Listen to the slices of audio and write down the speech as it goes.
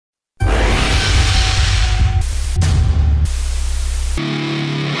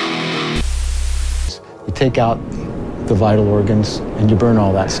take out the vital organs and you burn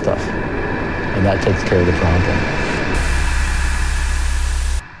all that stuff. And that takes care of the problem.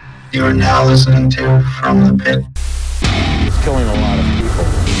 You are now listening to From the Pit. It's killing a lot of people.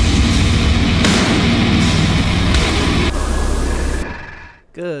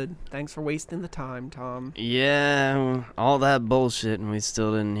 Good. Thanks for wasting the time, Tom. Yeah, all that bullshit and we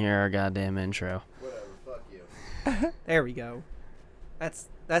still didn't hear our goddamn intro. Whatever, fuck you. There we go. That's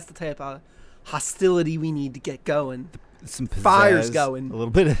the type of hostility we need to get going. Some pizzazz, Fire's going. A little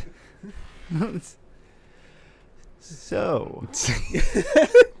bit of... So...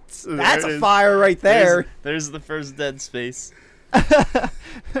 That's a fire right there. There's the first dead space.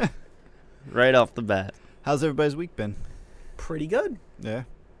 Right off the bat. How's everybody's week been? Pretty good. Yeah.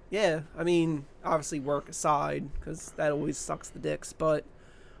 Yeah, I mean, obviously work aside, because that always sucks the dicks, but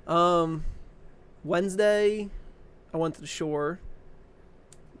Wednesday, I went to the shore,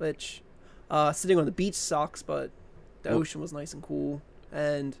 which sitting on the beach sucks, but the ocean was nice and cool,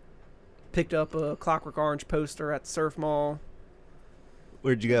 and picked up a Clockwork Orange poster at the Surf Mall.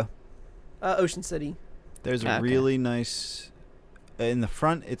 Where'd you go? Ocean City. There's a really nice... in the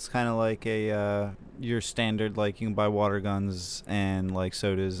front, it's kind of like a your standard, like you can buy water guns and like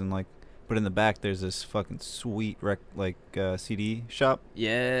sodas and like, but in the back there's this fucking sweet CD shop.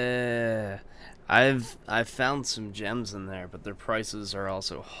 Yeah, I've found some gems in there, but their prices are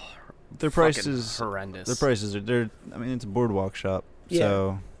also horrendous. Their prices are I mean, it's a boardwalk shop, Yeah.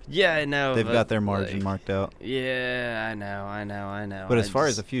 so yeah, I know they've got their margin marked out. Yeah, I know. But as far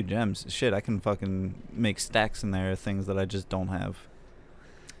as a few gems, shit, I can fucking make stacks in there of things that I just don't have.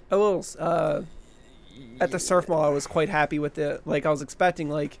 Oh, well, at the Surf Mall, I was quite happy with it. Like, I was expecting,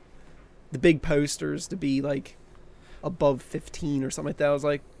 like, the big posters to be, like, above 15 or something like that. I was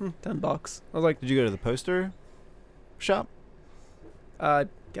like, $10. I was like... Did you go to the poster shop?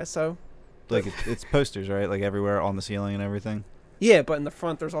 Guess so. Like, it's posters, right? Like, everywhere on the ceiling and everything? Yeah, but in the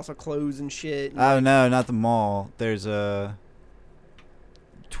front, there's also clothes and shit. And Oh, no, not the mall. There's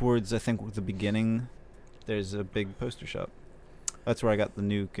towards, I think, the beginning, there's a big poster shop. That's where I got the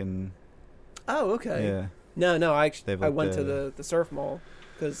nuke and... Oh, okay. Yeah. No, I like went to the Surf Mall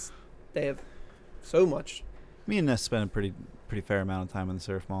because they have so much. Me and Ness spent a pretty fair amount of time in the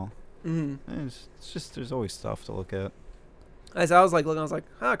Surf Mall. Mm-hmm. It's just, there's always stuff to look at. As I was like looking, I was like,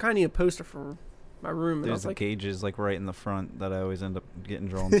 I kind of need a poster for my room. And I There's was the like, gauges like right in the front that I always end up getting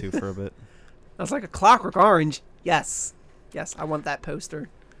drawn to for a bit. I was like, a Clockwork Orange. Yes, I want that poster.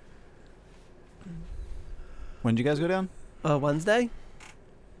 When did you guys go down? Wednesday.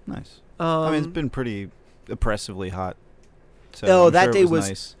 Nice. I mean, it's been pretty oppressively hot. So Oh, I'm that sure day it was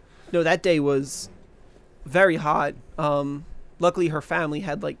nice. No, that day was very hot. Luckily, her family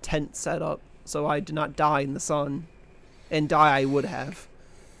had like tents set up, so I did not die in the sun, and die I would have.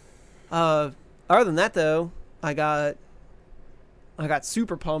 Other than that, though, I got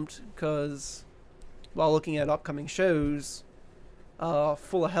super pumped because while looking at upcoming shows,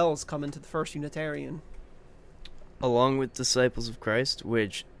 Full of Hell's coming to the First Unitarian. Along with Disciples of Christ,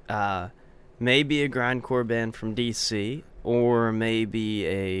 which may be a grindcore band from DC, or maybe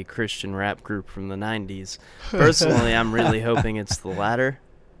a Christian rap group from the 90s. Personally, I'm really hoping it's the latter.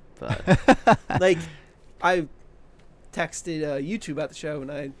 But Like, I texted YouTube at the show,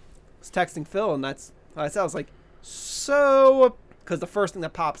 and I was texting Phil, and that's what I said. I was like, so... Because the first thing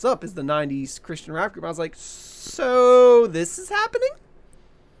that pops up is the 90s Christian rap group. I was like, so this is happening?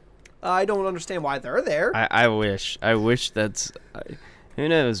 I don't understand why they're there. I wish that's... who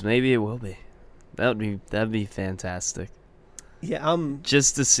knows? Maybe it will be. That'd be fantastic. Yeah,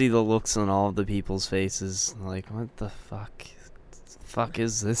 Just to see the looks on all of the people's faces. Like, what the fuck? Fuck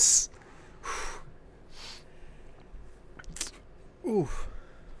is this? Oof.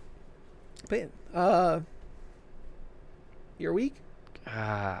 But, your week?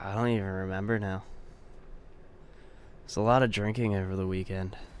 I don't even remember now. There's a lot of drinking over the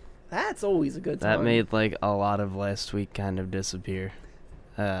weekend. That's always a good time. That made, like, a lot of last week kind of disappear.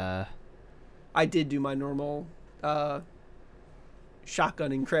 I did do my normal,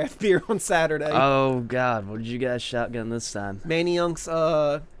 shotgunning craft beer on Saturday. Oh, God. What did you guys shotgun this time? Manny Young's,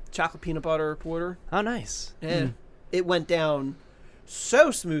 chocolate peanut butter porter. Oh, nice. Yeah. It went down so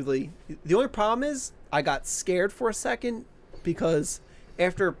smoothly. The only problem is I got scared for a second because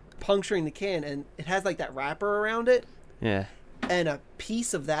after puncturing the can, and it has, like, that wrapper around it. Yeah. And a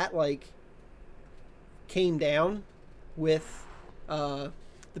piece of that, like, came down with the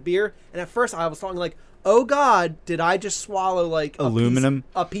beer. And at first I was talking like, oh God, did I just swallow, like, aluminum?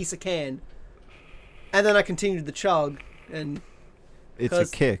 A piece of can? And then I continued the chug. And it's a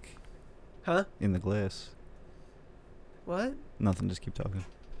kick. Huh? In the glass. What? Nothing, just keep talking.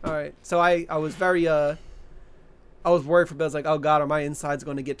 All right. So I was very I was worried for a bit. I was like, oh god, are my insides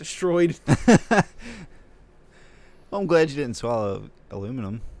going to get destroyed? Well, I'm glad you didn't swallow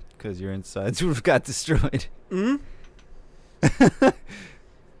aluminum, because your insides would have got destroyed. Hmm.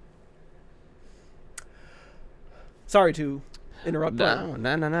 Sorry to interrupt.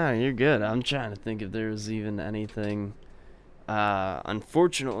 No, you're good. I'm trying to think if there was even anything.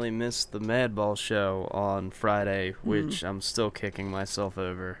 Unfortunately missed the Madball show on Friday, which I'm still kicking myself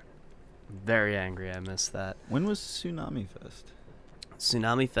over. Very angry I missed that. When was Tsunami Fest?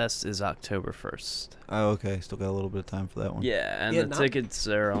 Tsunami Fest is October 1st. Oh, okay. Still got a little bit of time for that one. Yeah, and Yeah, the tickets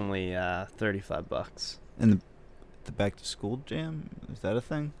are only $35. And the back to school jam, is that a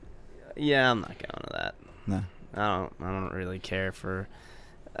thing? Yeah, I'm not going to that. No. I don't really care for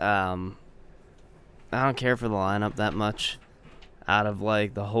I don't care for the lineup that much. Out of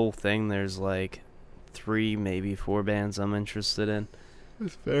like the whole thing, there's like 3, maybe 4 bands I'm interested in.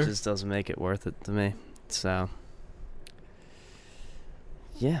 That's fair. It just doesn't make it worth it to me. So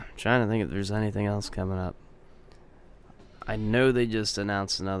yeah, I'm trying to think if there's anything else coming up. I know they just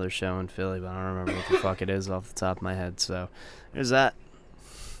announced another show in Philly, but I don't remember what the fuck it is off the top of my head. So there's that.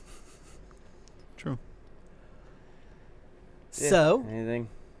 True. So, Anything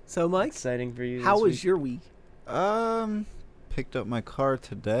Mike, exciting for you? how this was week? your week? Picked up my car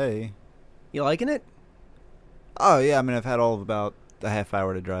today. You liking it? Oh, yeah. I mean, I've had all of about a half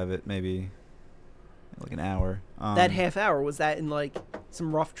hour to drive it, maybe like an hour. That half hour, was that in like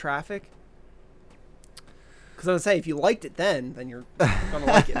some rough traffic? Because I would say if you liked it then you're gonna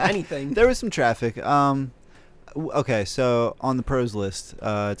like it anything. There was some traffic. Okay, so on the pros list,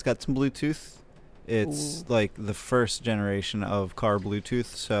 it's got some Bluetooth. It's like the first generation of car Bluetooth,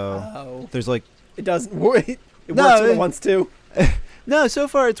 so Oh, there's like it doesn't work. It No, works when it- it wants to. no. So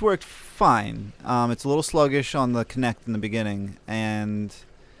far, it's worked fine. It's a little sluggish on the Connect in the beginning, and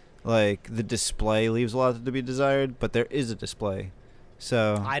like the display leaves a lot to be desired. But there is a display,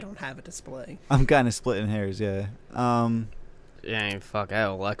 so I don't have a display. I'm kind of splitting hairs. Yeah. Yeah, fuck, I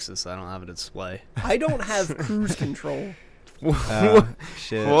have a Lexus. I don't have a display. I don't have cruise control.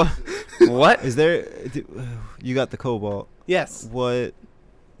 Shit. What? Is there? You got the Cobalt. Yes, What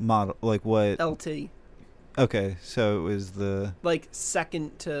model? Like what? LT, Okay, so it was the like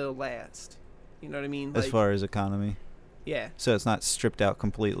second to last. You know what I mean? as Like, far as economy. yeah. So it's not stripped out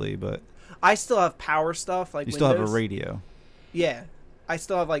completely, but I still have power stuff like you still have a windows. radio. Yeah, I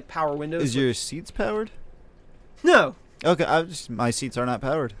still have like power windows. Is your seats powered? No, Okay, my seats are not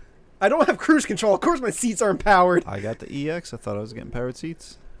powered. I don't have cruise control. Of course, my seats aren't powered. I got the EX. I thought I was getting powered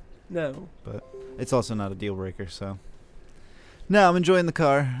seats. No. It's also not a deal breaker, so. No, I'm enjoying the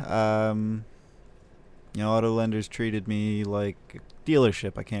car. Auto lenders treated me like a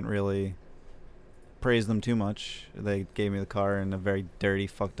dealership. I can't really praise them too much. They gave me the car in a very dirty,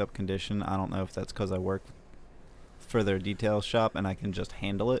 fucked up condition. I don't know if that's because I work for their detail shop and I can just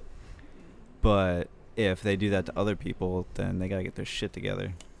handle it. But if they do that to other people, then they gotta get their shit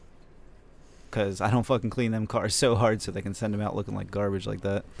together. Because I don't fucking clean them cars so hard so they can send them out looking like garbage like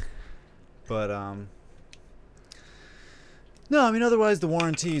that. But, no, I mean, otherwise the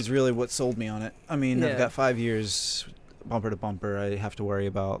warranty is really what sold me on it. I mean, Yeah. I've got 5 years bumper to bumper. I have to worry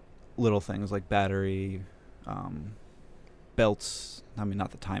about little things like battery, belts. I mean,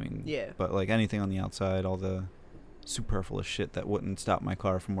 not the timing. Yeah. But, like, anything on the outside, all the superfluous shit that wouldn't stop my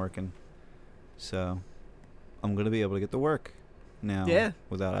car from working. So, I'm going to be able to get to work now. Yeah.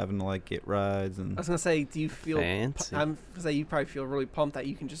 Without having to, like, get rides I and... was gonna say, do you feel? Fancy. I'm gonna say you probably feel really pumped that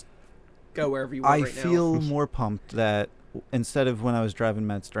you can just go wherever you want I right now. feel more pumped that instead of when I was driving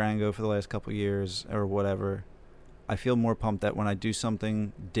Matt's Durango for the last couple years or whatever, I feel more pumped that when I do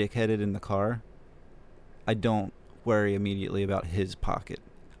something dickheaded in the car, I don't worry immediately about his pocket.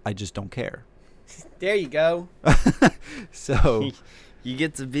 I just don't care. There you go. So You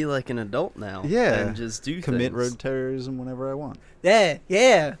get to be like an adult now. Yeah. And just do commit things. road terrorism whenever I want. Yeah.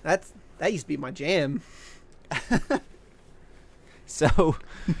 That used to be my jam. So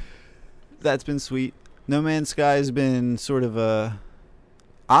that's been sweet. No Man's Sky has been sort of a...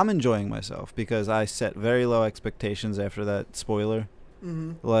 I'm enjoying myself because I set very low expectations after that spoiler.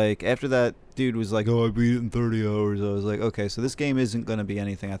 Mm-hmm. Like, after that dude was like, oh, I beat it in 30 hours, I was like, okay, so this game isn't going to be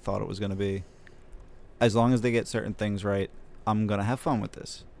anything I thought it was going to be. As long as they get certain things right, I'm going to have fun with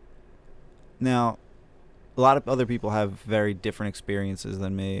this. Now, a lot of other people have very different experiences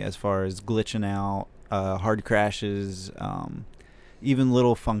than me as far as glitching out, hard crashes, even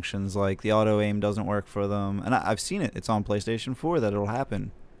little functions like the auto aim doesn't work for them. And I've seen it. It's on PlayStation 4 that it'll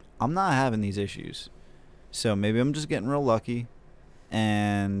happen. I'm not having these issues. So maybe I'm just getting real lucky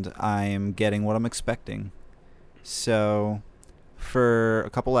and I'm getting what I'm expecting. So for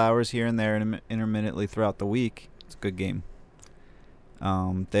a couple hours here and there intermittently throughout the week, It's a good game.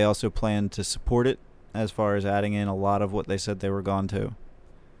 They also plan to support it as far as adding in a lot of what they said they were going to.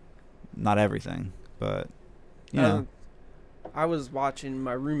 Not everything, but you know. I was watching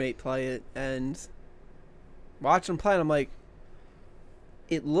my roommate play it, and watching him play it, I'm like,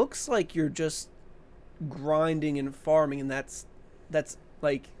 it looks like you're just grinding and farming, and that's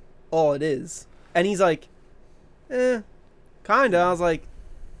like all it is. And he's like, kinda. I was like,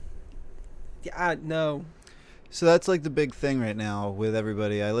 yeah, no. So that's like the big thing right now with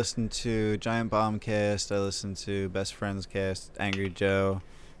everybody. I listen to Giant Bombcast, I listen to Best Friends Cast, Angry Joe.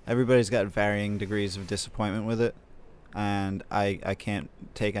 Everybody's got varying degrees of disappointment with it, and I can't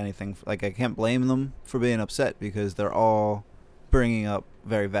take anything, like I can't blame them for being upset because they're all bringing up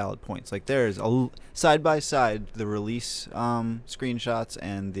very valid points. Like there's side by side the release screenshots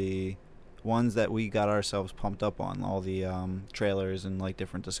and the ones that we got ourselves pumped up on, all the trailers and like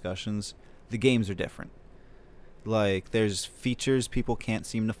different discussions. The games are different. Like, there's features people can't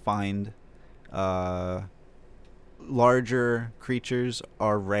seem to find. Larger creatures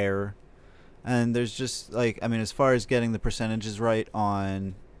are rare. And there's just, like, I mean, as far as getting the percentages right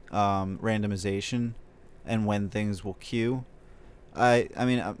on randomization and when things will queue, I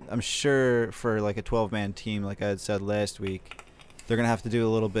mean, I'm sure for, like, a 12-man team, like I had said last week, they're going to have to do a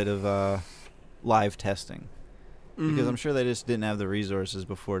little bit of live testing. Mm-hmm. Because I'm sure they just didn't have the resources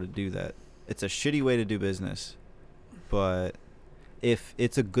before to do that. It's a shitty way to do business. But if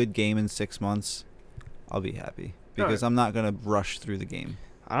it's a good game in 6 months, I'll be happy. Because I'm not going to rush through the game.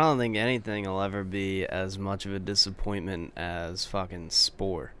 I don't think anything will ever be as much of a disappointment as fucking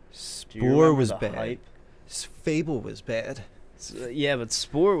Spore. Spore was bad. Fable was bad. Yeah, but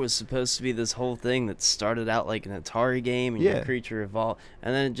Spore was supposed to be this whole thing that started out like an Atari game and your creature evolved,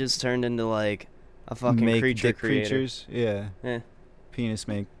 and then it just turned into like a fucking creature creator. Creatures, yeah. Penis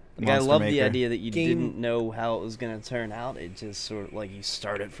make. Like, I love the idea that you didn't know how it was going to turn out. It just sort of, like, you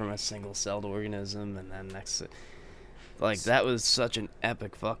started from a single-celled organism, and then next... Like, that was such an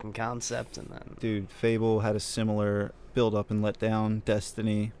epic fucking concept, and then... Dude, Fable had a similar build-up and letdown.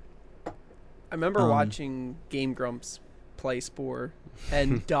 Destiny. I remember watching Game Grumps play Spore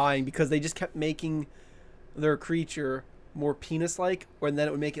and dying because they just kept making their creature more penis-like, or then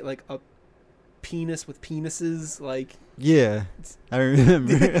it would make it, like, a penis with penises, like... Yeah, I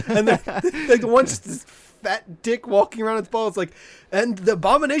remember. And then, like, the one just this fat dick walking around its ball. It's like, and the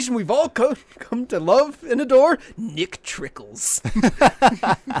abomination we've all come to love and adore, Nick Trickles.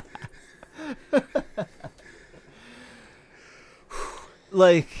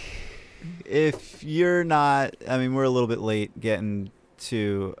 Like, if you're not, I mean, we're a little bit late getting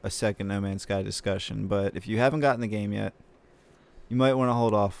to a second No Man's Sky discussion, but if you haven't gotten the game yet, you might want to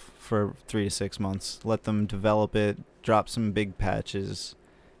hold off for 3 to 6 months. Let them develop it, drop some big patches.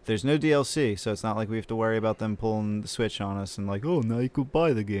 There's no DLC, so it's not like we have to worry about them pulling the switch on us and like, oh, now you could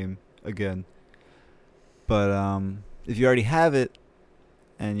buy the game again. But if you already have it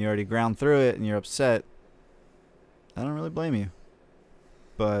and you already ground through it and you're upset, I don't really blame you.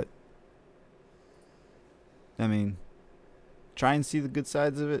 But, I mean, try and see the good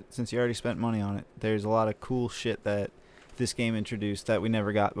sides of it since you already spent money on it. There's a lot of cool shit that this game introduced that we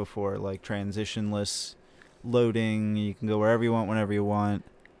never got before, like transitionless loading. You can go wherever you want, whenever you want.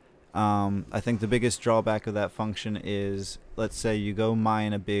 I think the biggest drawback of that function is, let's say you go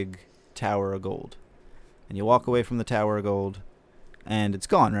mine a big tower of gold, and you walk away from the tower of gold, and it's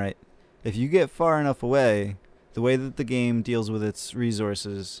gone, right? If you get far enough away, the way that the game deals with its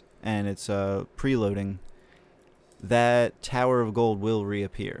resources and its preloading, that tower of gold will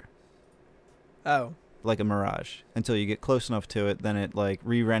reappear. Oh. Like a mirage. Until you get close enough to it, then it like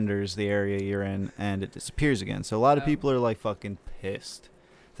re-renders the area you're in and it disappears again. So a lot of people are like fucking pissed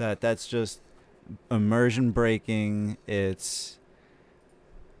that that's just immersion breaking. It's,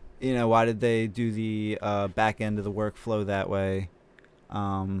 you know, why did they do the back end of the workflow that way?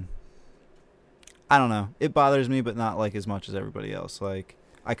 I don't know. It bothers me, but not like as much as everybody else. Like,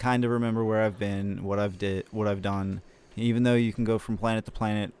 I kind of remember where I've been, what I've done. Even though you can go from planet to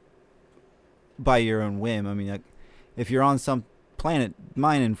planet by your own whim. I mean, like, if you're on some planet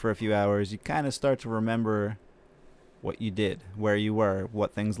mining for a few hours, you kind of start to remember what you did, where you were,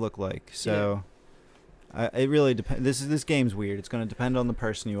 what things look like. So, it really depends. This game's weird. It's going to depend on the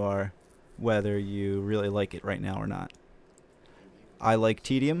person you are, whether you really like it right now or not. I like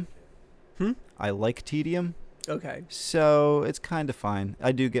tedium. I like tedium. Okay. So it's kind of fine.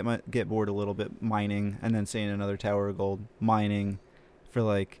 I do get bored a little bit mining and then seeing another tower of gold mining for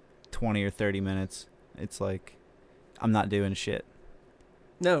like 20 or 30 minutes. It's like I'm not doing shit.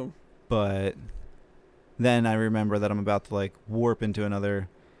 No. But then I remember that I'm about to like warp into another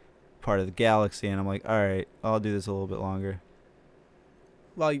part of the galaxy, and I'm like, all right, I'll do this a little bit longer.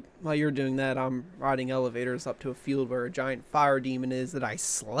 While you're doing that, I'm riding elevators up to a field where a giant fire demon is that I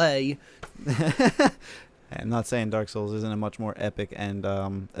slay. I'm not saying Dark Souls isn't a much more epic and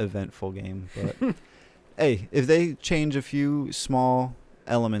eventful game, but hey, if they change a few small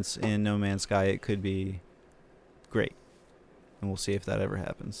elements in No Man's Sky, it could be great, and we'll see if that ever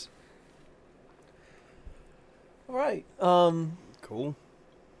happens. All right. Cool.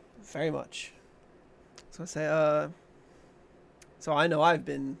 Very much. So I say, so I know I've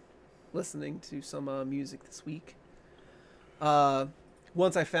been listening to some music this week.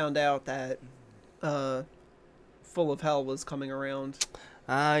 Once I found out that Full of Hell was coming around,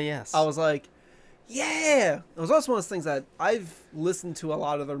 Yes. I was like, yeah! It was also one of those things that I've listened to a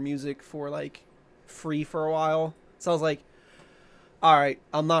lot of their music for, like, free for a while. So I was like, alright,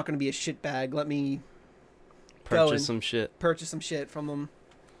 I'm not going to be a shitbag. Let me Purchase some shit. purchase some shit from them.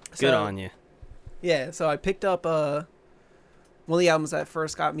 Good on you. Yeah, so I picked up one of the albums that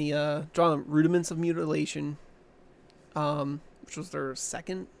first got me drawn, Rudiments of Mutilation, which was their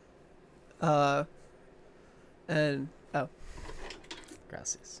second. And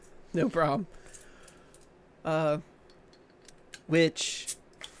Gracias. no problem. Which,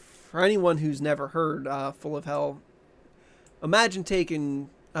 for anyone who's never heard Full of Hell, imagine taking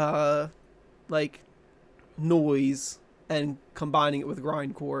like noise and combining it with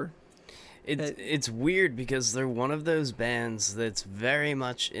grindcore. It's weird because they're one of those bands that's very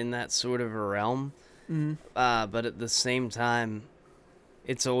much in that sort of a realm, but at the same time,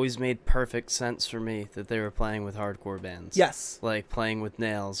 it's always made perfect sense for me that they were playing with hardcore bands. Yes. Like playing with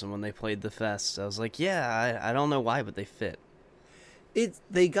Nails, and when they played the fest, I was like, yeah, I don't know why, but they fit.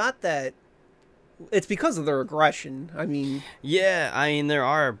 They got that. It's because of their aggression. I mean, Yeah, I mean, there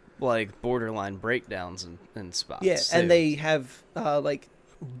are, like, borderline breakdowns in spots. yeah, too. and they have like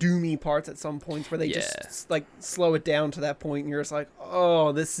doomy parts at some points where they just like slow it down to that point, and you're just like,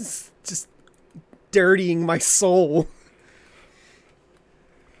 oh, this is just dirtying my soul.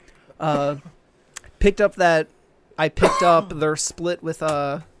 Picked up their split with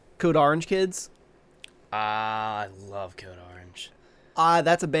Code Orange Kids. I love Code Orange.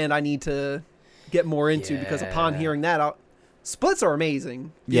 That's a band I need to get more into because upon Yeah. hearing that, splits are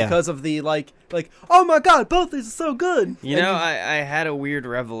amazing Yeah. because of the like oh my god, both these are so good. You know, I had a weird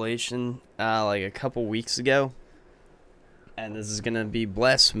revelation like a couple weeks ago, and this is gonna be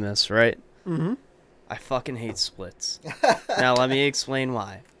blasphemous, right? Mm-hmm. I fucking hate splits. Now let me explain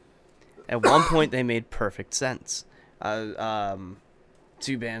why. At one point, they made perfect sense.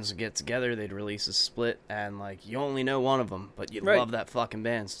 Two bands would get together, they'd release a split, and like you only know one of them, but you Right. love that fucking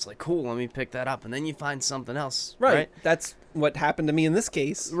band. So it's like, cool, let me pick that up, and then you find something else. Right. That's what happened to me in this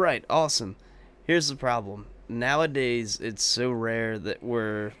case. Right, awesome. Here's the problem. Nowadays, it's so rare that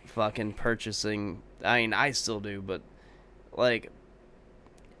we're fucking purchasing. I mean, I still do, but, like,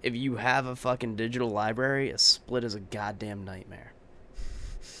 if you have a fucking digital library, a split is a goddamn nightmare.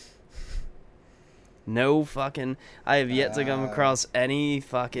 No fucking... I have yet to come across any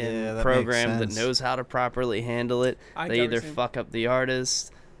fucking Yeah, that program that makes sense. knows how to properly handle it. I They get what either you're saying. fuck up the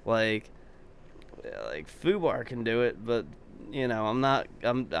artist, like Fubar can do it, but you know, I'm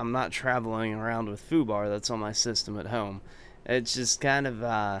not traveling around with Fubar that's on my system at home. It's just kind of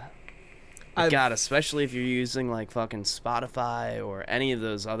God, especially if you're using like fucking Spotify or any of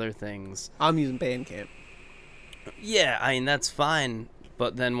those other things. I'm using Bandcamp. Yeah, I mean that's fine,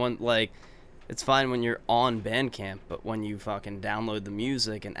 but then when like it's fine when you're on Bandcamp, but when you fucking download the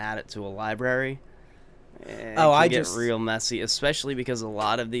music and add it to a library, it can get real messy, especially because a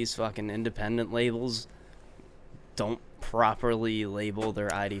lot of these fucking independent labels don't properly label their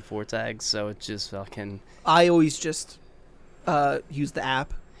ID4 tags, so it's just fucking... I always just use the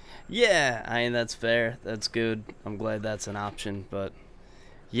app. Yeah, I mean, that's fair. That's good. I'm glad that's an option, but...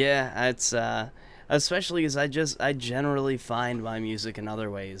 Yeah, it's... especially because I generally find my music in other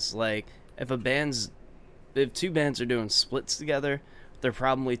ways. Like, if two bands are doing splits together, they're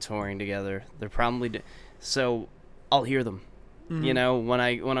probably touring together. They're probably... So, I'll hear them. Mm-hmm. You know, when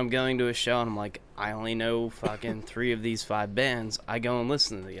I'm going to a show and I'm like, I only know fucking 3 of these 5 bands, I go and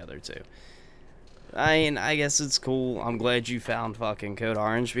listen to the other 2. I mean, I guess it's cool. I'm glad you found fucking Code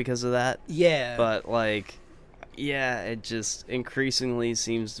Orange because of that. Yeah. But, like, yeah, it just increasingly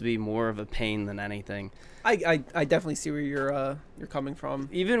seems to be more of a pain than anything. I definitely see where you're coming from.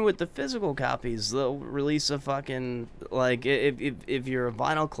 Even with the physical copies, they'll release a fucking, like, if you're a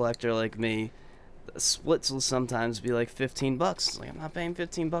vinyl collector like me, splits will sometimes be like $15. It's like, I'm not paying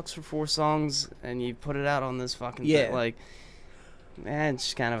 $15 for 4 songs, and you put it out on this fucking thing. Like, man, it's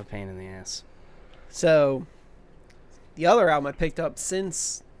just kind of a pain in the ass. So, the other album I picked up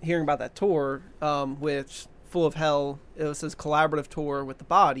since hearing about that tour, which Full of Hell, it was his collaborative tour with The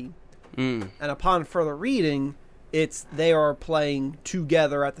Body. Mm. And upon further reading, it's they are playing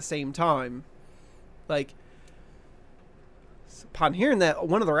together at the same time. Like, upon hearing that,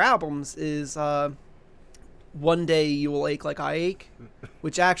 one of their albums is One Day You Will Ache Like I Ache,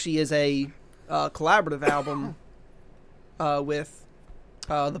 which actually is a collaborative album with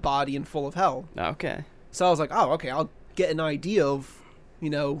The Body and Full of Hell. Okay. So I was like, oh, okay, I'll get an idea of,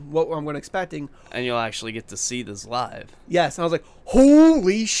 what I'm going to expecting. And you'll actually get to see this live. Yes, and I was like,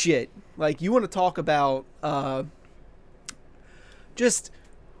 holy shit. Like, you want to talk about just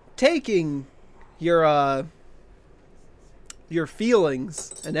taking your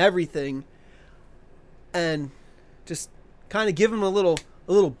feelings and everything and just kind of give them a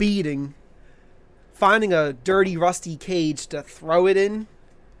little beating, finding a dirty, rusty cage to throw it in,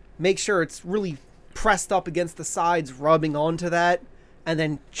 make sure it's really pressed up against the sides, rubbing onto that, and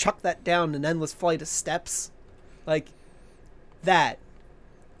then chuck that down an endless flight of steps. Like, that.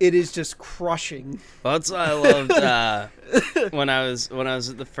 It is just crushing. Well, that's why I loved when I was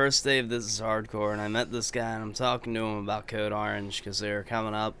at the first day of This Is Hardcore, and I met this guy, and I'm talking to him about Code Orange because they were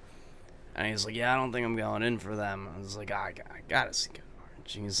coming up, and he's like, "Yeah, I don't think I'm going in for them." I was like, "I gotta see Code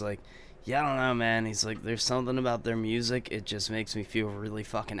Orange." And he's like, "Yeah, I don't know, man." He's like, "There's something about their music. It just makes me feel really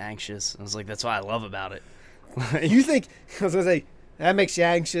fucking anxious." I was like, "That's what I love about it." You think, I was going to say, that makes you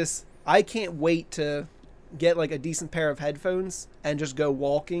anxious. I can't wait to get like a decent pair of headphones and just go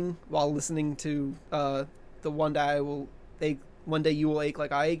walking while listening to the One Day You Will Ache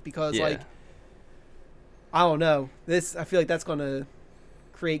Like I Ache, because Yeah. like, I don't know, I feel like that's gonna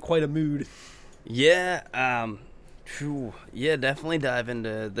create quite a mood. Yeah, yeah, definitely dive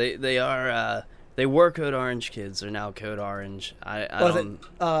into. They were Code Orange kids. They're now Code Orange. I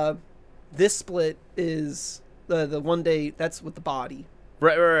don't. This split is the One Day, that's with The Body.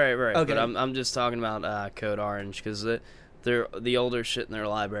 Right. Okay. But I'm just talking about Code Orange because the older shit in their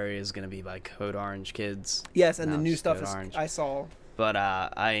library is gonna be by Code Orange kids. Yes, and No, the new just stuff Code is Orange. I saw. But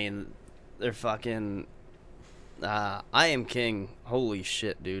they're fucking. I Am King. Holy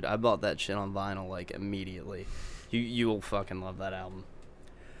shit, dude! I bought that shit on vinyl like immediately. You will fucking love that album.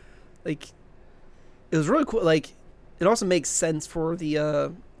 Like, it was really cool. Like, it also makes sense for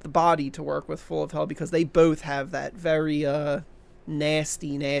the Body to work with Full of Hell because they both have that very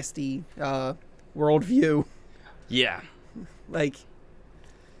nasty worldview. Yeah. Like,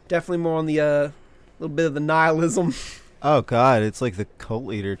 definitely more on the little bit of the nihilism. Oh god, it's like the Cult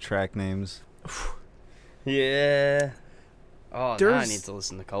Leader track names. Yeah. Oh, now I There's- need to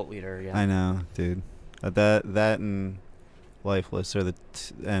listen to Cult Leader again. I know, dude. That and Lifeless are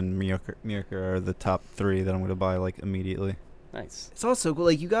and Myrka are the top 3 that I'm gonna buy like immediately. Nice. It's also cool.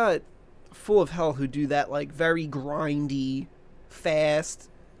 Like, you got Full of Hell who do that like very grindy, fast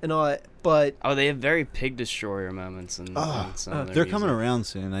and all that, but Oh, they have very Pig Destroyer moments in some of their They're coming music. around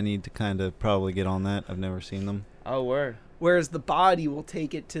soon. I need to kind of probably get on that. I've never seen them. Oh, word. whereas the Body will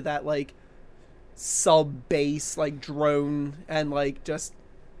take it to that like sub bass like drone and like just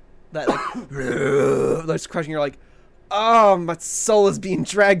that like that's crushing. You're like, oh, my soul is being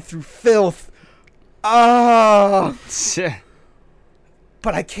dragged through filth. Ah,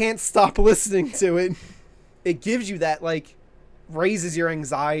 but I can't stop listening to it. It gives you that like raises your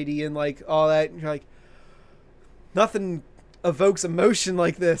anxiety and like all that. And you're like, nothing evokes emotion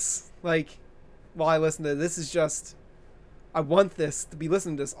like this. Like, while I listen to this is just, I want this to be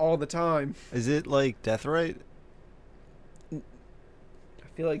listening to this all the time. Is it like Deathrite? I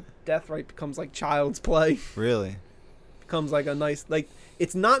feel like Deathrite becomes like child's play. Really? Becomes like a nice, like,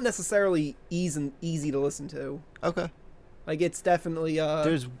 it's not necessarily easy to listen to. Okay. Like, it's definitely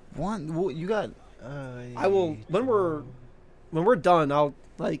There's one. Well, you got. I will when we're done. I'll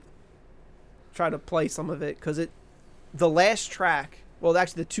like try to play some of it because the last track. Well,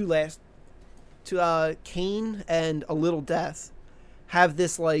 actually, the two last, Cain and A Little Death, have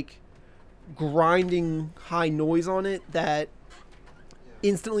this like grinding high noise on it that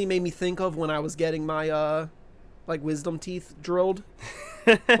instantly made me think of when I was getting my like wisdom teeth drilled.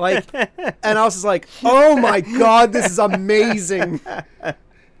 Like, and I was just like, oh my god, this is amazing.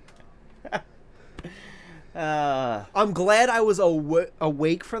 I'm glad I was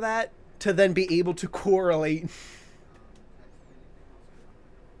awake for that to then be able to correlate.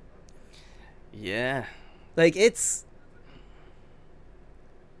 Yeah. Like, it's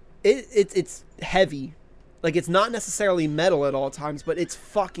heavy. Like, it's not necessarily metal at all times, but it's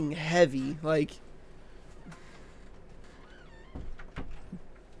fucking heavy. Like,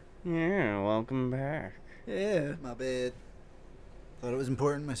 Yeah, welcome back. yeah. My bad. Thought it was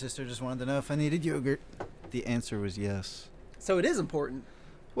important. My sister just wanted to know if I needed yogurt. The answer was yes. So it is important.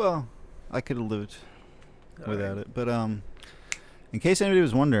 Well, I could have lived without Alright. it. But in case anybody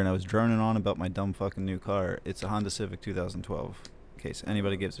was wondering, I was droning on about my dumb fucking new car. It's a Honda Civic 2012. In case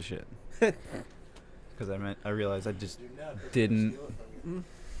anybody gives a shit. Because I realized I just didn't.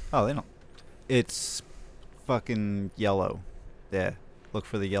 Oh, they don't. It's fucking yellow. Yeah, look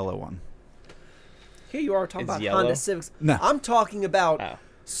for the yellow one. Here you are talking It's about yellow? Honda Civics. No. I'm talking about Oh.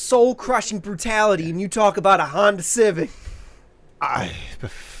 soul-crushing brutality, and you talk about a Honda Civic.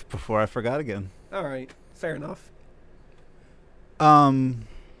 Before I forgot again. All right, fair enough.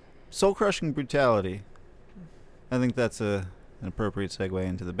 Soul crushing brutality. I think that's an appropriate segue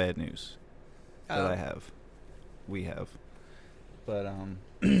into the bad news that I have. We have. But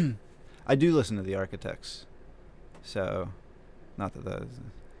I do listen to the Architects. So, not that that is.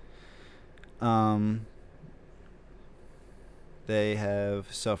 They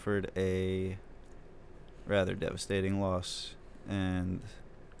have suffered a rather devastating loss, and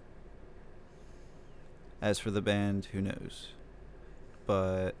as for the band, who knows?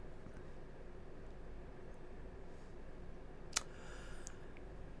 But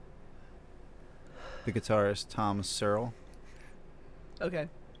the guitarist Tom Searle Okay,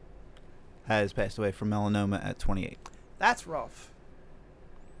 has passed away from melanoma at 28. that's rough.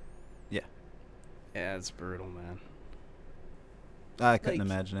 Yeah, it's brutal, man. I couldn't Like-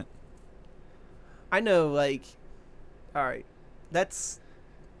 imagine it. I know, like, all right, that's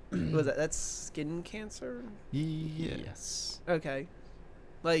what was that? That's skin cancer. Yeah. Yes. Okay,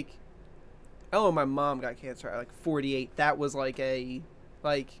 like, oh, my mom got cancer at like 48. That was like a,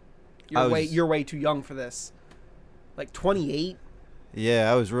 like, you're way too young for this. Like 28.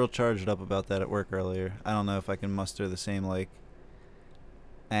 Yeah, I was real charged up about that at work earlier. I don't know if I can muster the same, like,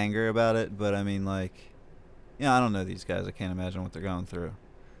 anger about it, but I mean, like, I don't know these guys. I can't imagine what they're going through.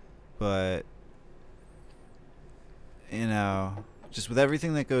 But, just with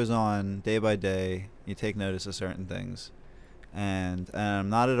everything that goes on day by day, you take notice of certain things. And I'm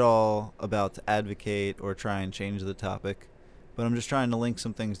not at all about to advocate or try and change the topic, but I'm just trying to link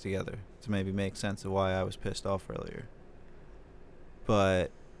some things together to maybe make sense of why I was pissed off earlier.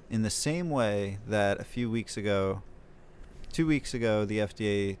 But in the same way that 2 weeks ago, the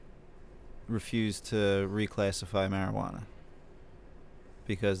FDA refused to reclassify marijuana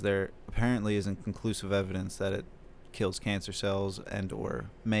because there apparently isn't conclusive evidence that it kills cancer cells and or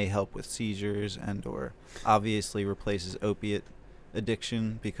may help with seizures and or obviously replaces opiate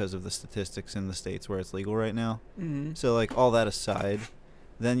addiction because of the statistics in the states where it's legal right now. Mm-hmm. So, like, all that aside,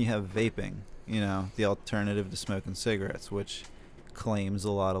 then you have vaping, the alternative to smoking cigarettes, which claims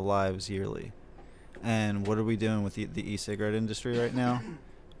a lot of lives yearly. And what are we doing with the e-cigarette industry right now?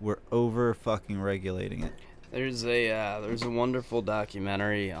 We're over fucking regulating it. There's a wonderful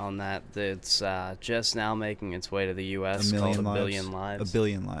documentary on that that's just now making its way to the U.S. called A Billion Lives. A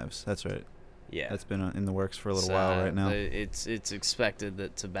Billion Lives. That's right. Yeah. That's been in the works for a little So, while right now. It's expected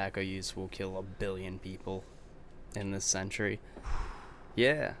that tobacco use will kill 1 billion people in this century.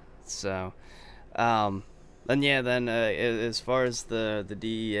 Yeah. So, and yeah, then as far as the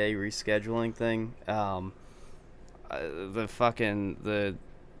DEA rescheduling thing,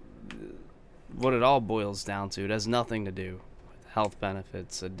 what it all boils down to, it has nothing to do with health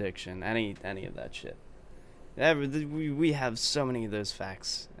benefits, addiction, any of that shit. We have so many of those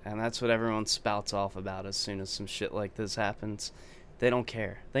facts, and that's what everyone spouts off about as soon as some shit like this happens. They don't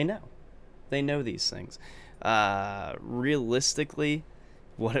care. They know these things. Realistically,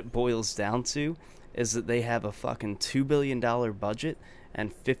 what it boils down to is that they have a fucking $2 billion budget,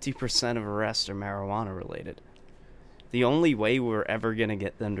 and 50% of arrests are marijuana related. The only way we're ever going to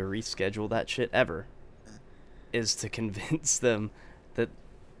get them to reschedule that shit ever is to convince them that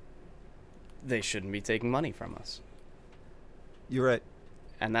they shouldn't be taking money from us. You're right.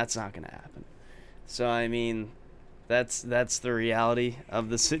 And that's not going to happen. So, I mean, that's the reality of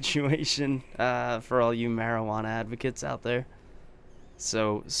the situation for all you marijuana advocates out there.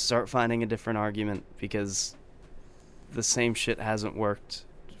 So start finding a different argument, because the same shit hasn't worked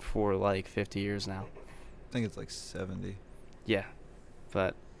for like 50 years now. I think it's like 70. Yeah,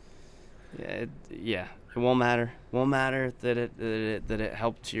 but it won't matter. Won't matter that it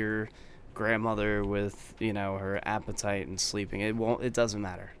helped your grandmother with her appetite and sleeping. It doesn't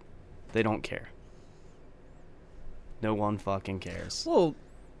matter. They don't care. No one fucking cares. Well,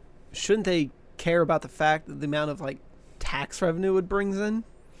 shouldn't they care about the fact that the amount of like tax revenue it brings in?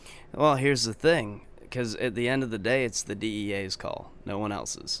 Well, here's the thing, because at the end of the day, it's the DEA's call, no one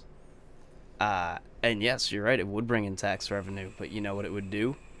else's. And yes, you're right, it would bring in tax revenue, but you know what it would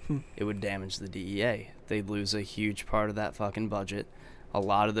do? It would damage the DEA. They'd lose a huge part of that fucking budget. A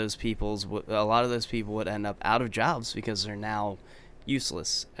lot of those people would end up out of jobs because they're now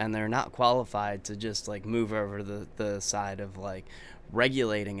useless, and they're not qualified to just like move over the side of like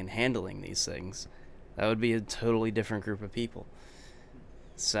regulating and handling these things. That would be a totally different group of people.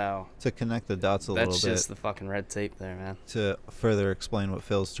 So To connect the dots a little that's bit, just the fucking red tape there, man. to further explain what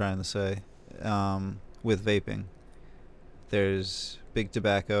Phil's trying to say, with vaping, there's Big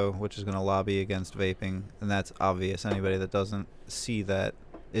Tobacco, which is going to lobby against vaping, and that's obvious. Anybody that doesn't see that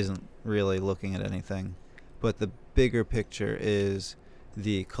isn't really looking at anything. But the bigger picture is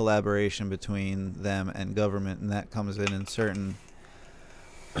the collaboration between them and government, and that comes in certain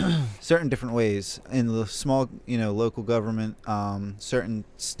different ways. In the small, local government, certain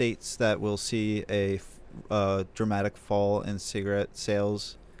states that will see a dramatic fall in cigarette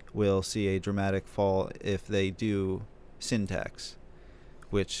sales will see a dramatic fall if they do sin tax,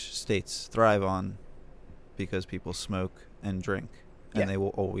 which states thrive on because people smoke and drink, and Yeah. they will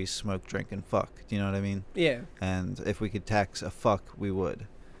always smoke, drink, and fuck. Do you know what I mean? Yeah, And if we could tax a fuck, we would.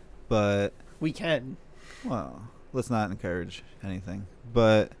 But, we can. well, let's not encourage anything.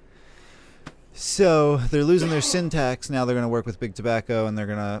 But, so they're losing their sin tax. Now they're going to work with Big Tobacco, and they're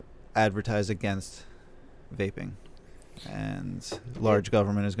going to advertise against vaping. And large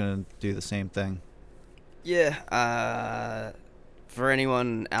government is going to do the same thing. Yeah, for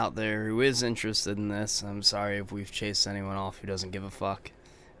anyone out there who is interested in this, I'm sorry if we've chased anyone off who doesn't give a fuck.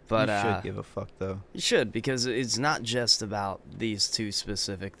 But you should give a fuck, though. you should, because it's not just about these two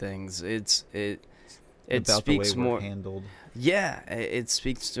specific things. It About speaks the way we're more. handled. Yeah, it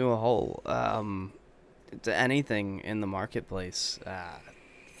speaks to a whole, to anything in the marketplace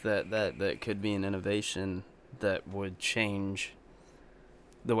that could be an innovation that would change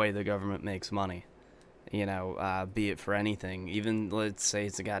the way the government makes money. Be it for anything. Even, let's say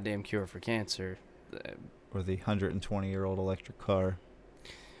it's a goddamn cure for cancer. Or the 120-year-old electric car.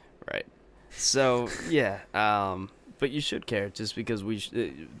 Right. So, yeah, but you should care, just because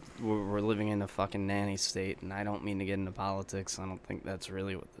we're living in a fucking nanny state, and I don't mean to get into politics. I don't think that's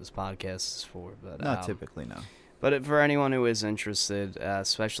really what this podcast is for. But Not typically, no. But for anyone who is interested,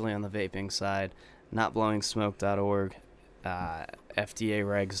 especially on the vaping side, notblowingsmoke.org,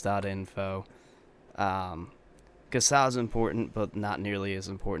 fdaregs.info. CASAA is important, but not nearly as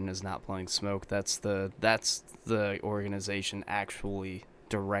important as Not Blowing Smoke. That's the organization actually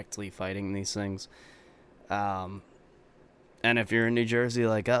directly fighting these things. And if you're in New Jersey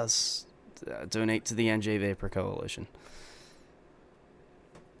like us, donate to the NJ Vapor Coalition.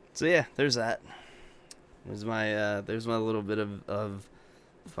 So yeah, there's that. There's my little bit of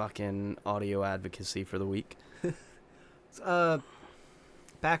fucking audio advocacy for the week.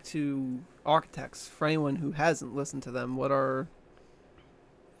 Back to Architects. For anyone who hasn't listened to them, what are...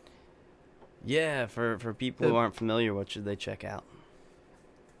 Yeah, for people who aren't familiar, what should they check out?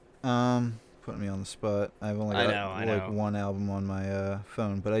 Putting me on the spot. I've only I got know. one album on my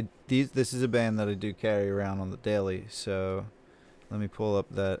phone, but this is a band that I do carry around on the daily. So let me pull up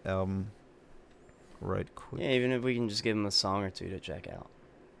that album right quick. Yeah, even if we can just give them a song or two to check out.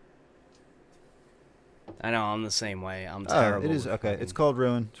 I know, I'm the same way. I'm terrible. It is with okay. fucking- It's called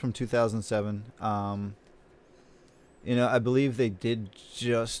Ruin. It's from 2007. I believe they did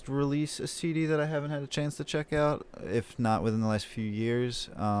just release a CD that I haven't had a chance to check out, if not within the last few years.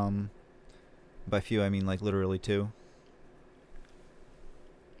 By few, I mean like literally 2.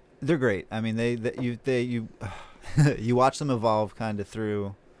 They're great. I mean, you you watch them evolve kind of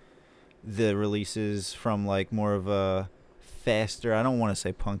through the releases from like more of a faster, I don't want to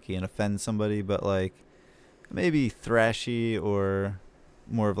say punky and offend somebody, but like maybe thrashy or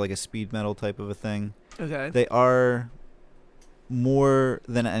more of like a speed metal type of a thing. Okay. They are more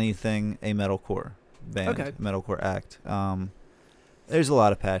than anything a metalcore band, Okay. metalcore act. There's a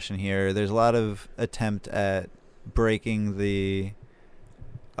lot of passion here. There's a lot of attempt at breaking the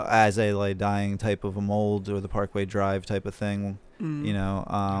As I Lay Dying type of a mold, or the Parkway Drive type of thing. Mm.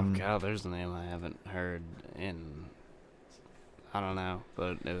 Oh god, there's a name I haven't heard in, I don't know,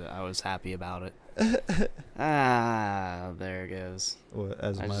 but I was happy about it. There it goes.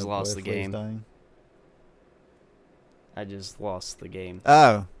 As I My just lost Wife the Lays game. Dying. I just lost the game.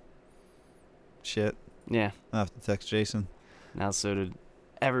 Oh. Shit. Yeah, I'll have to text Jason. now so did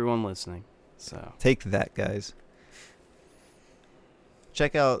everyone listening. So Take that, guys.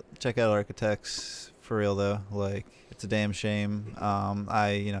 Check out Architects for real though. Like, it's a damn shame.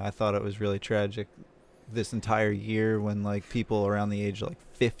 I thought it was really tragic this entire year when like people around the age of like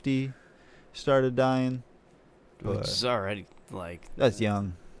 50 started dying. which But is already like that's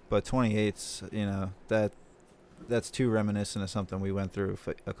young, but 28's, that's too reminiscent of something we went through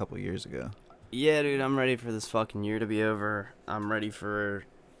a couple years ago. Yeah, dude, I'm ready for this fucking year to be over. I'm ready for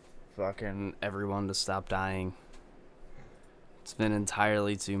fucking everyone to stop dying. It's been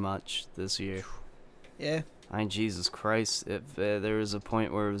entirely too much this year. Yeah. I mean, Jesus Christ, if there was a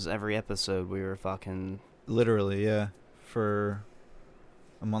point where it was every episode we were fucking... Literally, yeah. For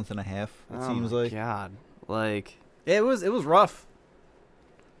a month and a half, it seems like. God. Like... It was rough.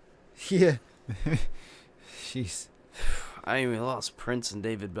 Yeah. Jeez. I mean, we lost Prince and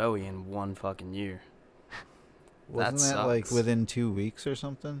David Bowie in one fucking year. Wasn't that like within 2 weeks or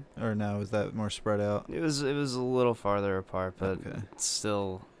something? Or no, was that more spread out? It was a little farther apart, but Okay. it's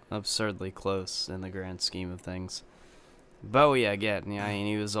still absurdly close in the grand scheme of things. Bowie, I get. Yeah, I mean,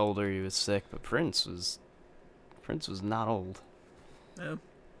 he was older, he was sick, but Prince was not old. Yeah.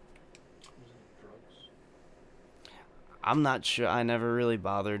 I'm not sure. I never really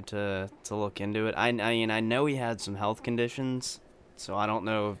bothered to look into it. I mean, I know he had some health conditions, so I don't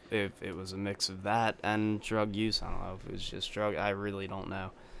know if it was a mix of that and drug use. I don't know if it was just drug. I really don't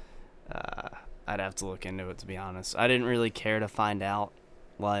know. I'd have to look into it, to be honest. I didn't really care to find out.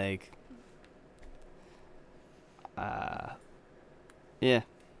 Like, yeah.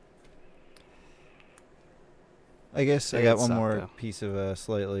 I guess I It got one sucked, more though. piece of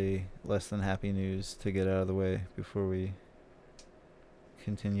slightly less than happy news to get out of the way before we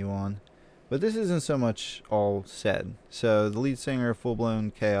continue on. But this isn't so much all sad. So the lead singer of Full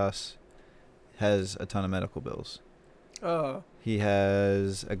Blown Chaos has a ton of medical bills. He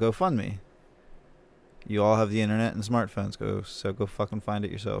has a GoFundMe. You all have the internet and smartphones, so go fucking find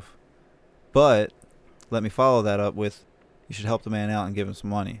it yourself. But let me follow that up with, you should help the man out and give him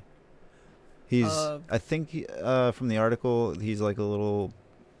some money. He's, I think, from the article, he's like a little,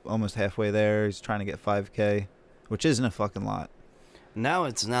 almost halfway there. He's trying to get 5K, which isn't a fucking lot. No,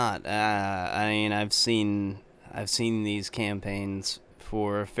 it's not. I mean, I've seen these campaigns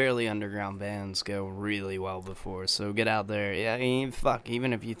for fairly underground bands go really well before. So get out there. Yeah, I mean, fuck.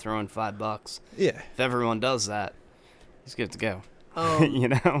 Even if you throw in $5, Yeah. if everyone does that, it's good to go. You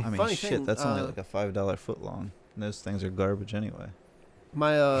know. I mean, Funny shit, thing, that's only like a $5 foot long. And those things are garbage anyway.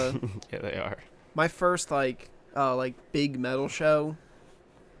 My Yeah, they are. my first like big metal show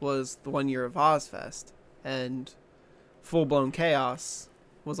was the 1 year of Ozfest, and Full Blown Chaos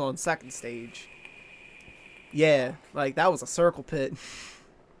was on second stage. Yeah, like that was a circle pit.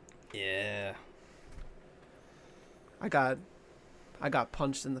 Yeah. I got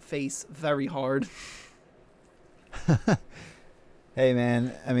punched in the face very hard. Hey,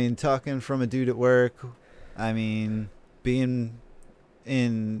 man, I mean, talking from a dude at work, I mean, being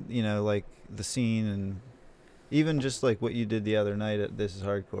in, like, the scene, and even just, like, what you did the other night at This Is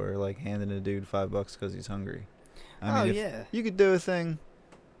Hardcore, like, handing a dude $5 because he's hungry. I mean, if yeah. you could do a thing,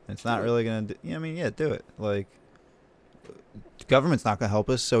 it's not Do it. really going to, do it. Like, the government's not going to help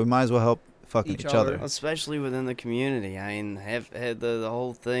us, so we might as well help fucking Each each other. other. Especially within the community. I mean, have the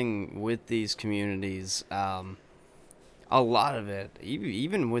whole thing with these communities. A lot of it,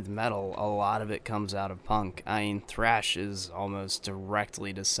 even with metal, a lot of it comes out of punk. I mean, thrash is almost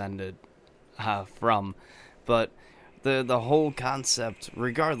directly descended from, but the whole concept,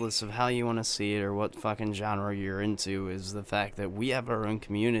 regardless of how you want to see it or what fucking genre you're into, is the fact that we have our own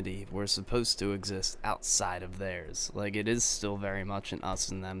community. We're supposed to exist outside of theirs. Like, it is still very much an us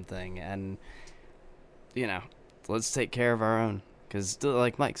and them thing, and let's take care of our own, because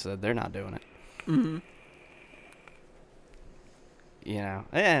like Mike said, they're not doing it. Mm-hmm.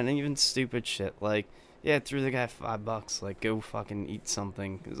 And even stupid shit like, yeah, threw the guy $5, like, go fucking eat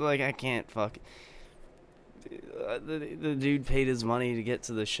something. 'Cause, like, I can't the dude paid his money to get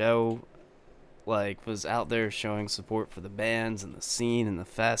to the show, like, was out there showing support for the bands and the scene and the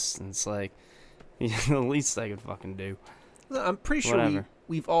fest, and it's like, the least I could fucking do. I'm pretty sure Whatever.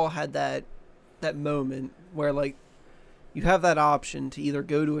 we've all had that moment where, like, you have that option to either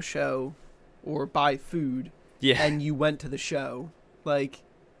go to a show or buy food, Yeah. and you went to the show. Like,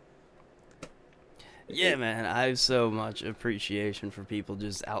 Yeah, man, I have so much appreciation for people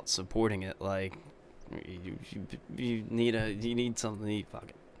just out supporting it. Like, you need something to eat, fuck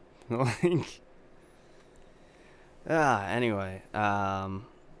it. Like, anyway,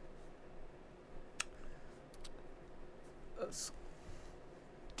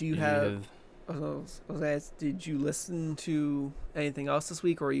 do you have? I was gonna ask, did you listen to anything else this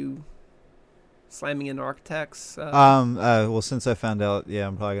week, or are you slamming in Architects? Well, since I found out,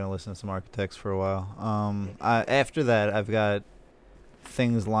 I'm probably gonna listen to some Architects for a while. After that, I've got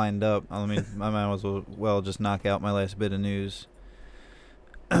things lined up. I might as well just knock out my last bit of news.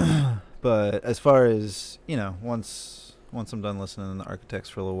 But as far as once I'm done listening to the Architects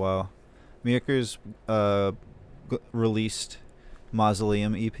for a little while, Mirkers released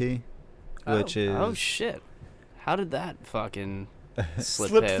Mausoleum EP, which is oh shit, how did that fucking slip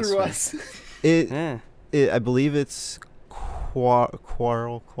Slip past through me? us. it. Yeah. I believe it's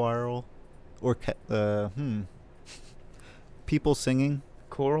quarrel, or people singing.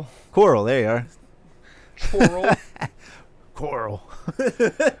 Coral. Choral, there you are. Coral. Choral.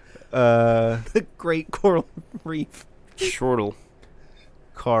 The Great Coral Reef. Shortle.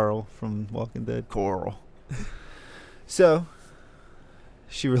 Carl from Walking Dead. Coral. So,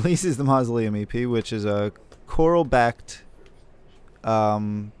 she releases the Mausoleum EP, which is a choral-backed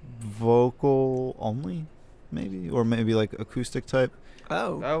vocal only, maybe? Or maybe like acoustic type.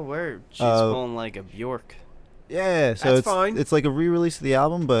 Oh. Oh, word. She's pulling like a Bjork. Yeah, so That's it's fine. It's like a re-release of the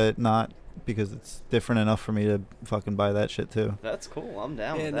album, but not because it's different enough for me to fucking buy that shit too. That's cool. I'm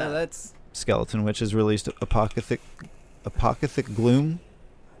down Yeah, with no, that. that's... Skeleton Witch has released Apocryphic Gloom.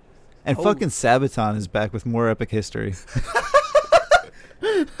 And Oh. fucking Sabaton is back with more epic history.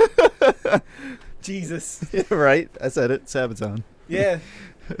 Jesus. Yeah, right? I said it. Sabaton. Yeah.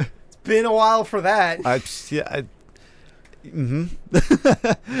 It's been a while for that. I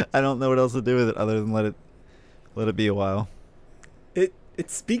don't know what else to do with it other than let it be a while. It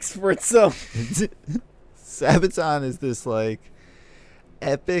speaks for itself. Sabaton is this like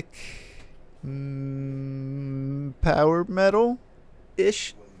epic power metal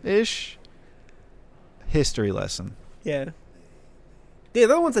ish history lesson. Yeah. Yeah, they're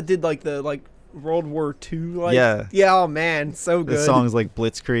the ones that did like the World War II. Like, Yeah. Yeah. Oh man, so The good. songs like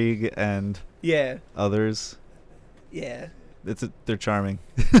Blitzkrieg and Yeah. others. Yeah. They're charming.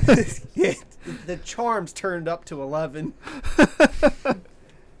 Yeah. The charms turned up to 11.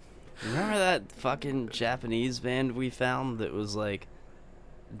 Remember that fucking Japanese band we found that was like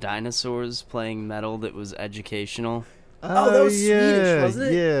dinosaurs playing metal that was educational? Oh, that was Swedish,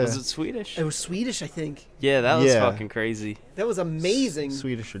 wasn't it? Yeah. Was it Swedish? It was Swedish, I think. Yeah, that was Yeah. fucking crazy. That was amazing.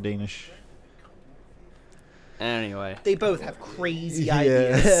 Swedish or Danish. Anyway. They both have crazy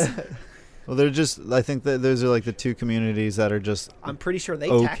ideas. Well, they're just. I think that those are like the two communities that are just I'm pretty sure they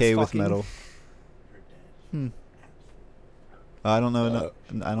okay tax with fucking. metal. I don't know enough.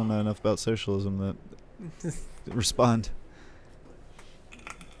 I don't know enough about socialism that respond.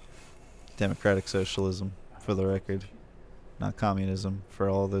 Democratic socialism, for the record, not communism. For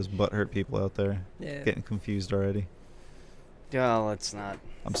all those butthurt people out there Yeah. getting confused already. Oh, let's not.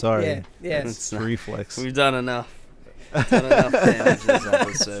 I'm sorry. Yeah. Yeah. It's It's not. reflex. We've done enough. Done enough damage this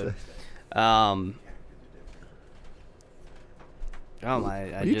episode. Oh my!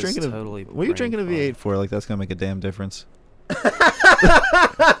 I What are you just drinking? totally. What are you brain drinking a farted. V8 for? Like that's gonna make a damn difference.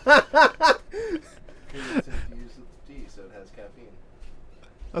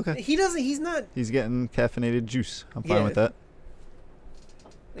 Okay. He doesn't. He's not. He's getting caffeinated juice. I'm fine Yeah. with that.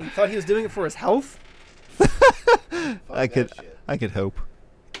 He thought he was doing it for his health. I could hope.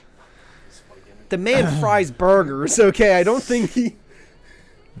 The man fries burgers. Okay, I don't think he.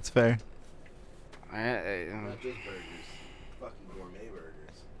 That's fair. I-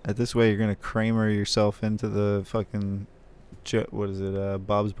 At this way, you're gonna Kramer yourself into the fucking, what is it?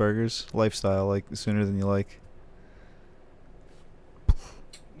 Bob's Burgers lifestyle, like sooner than you like.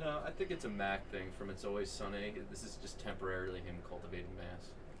 No, I think it's a Mac thing from It's Always Sunny. This is just temporarily him cultivating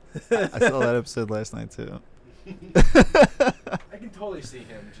mass. I saw that episode last night too. I can totally see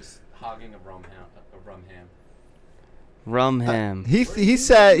him just hogging a rum ham. Rum ham. He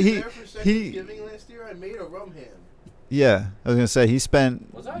said he Thanksgiving last year, I made a rum ham. yeah. I was gonna say he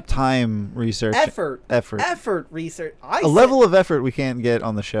spent Was I? time researching Effort research. a level of effort we can't get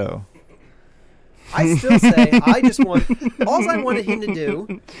on the show. I still say I just want. All I wanted him to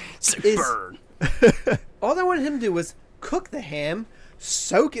do is. All I wanted him to do was cook the ham,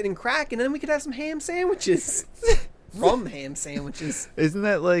 soak it in crack, and then we could have some ham sandwiches. Rum ham sandwiches. Isn't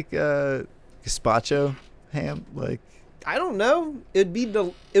that like gazpacho ham? Like I don't know. It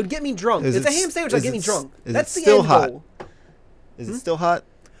would get me drunk. Is It's a it ham s- sandwich that'll is get it me s- drunk. is it That's the still end hot? goal. is it still hot?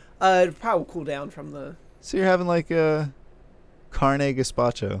 It'd probably cool down from the. So you're having like a carne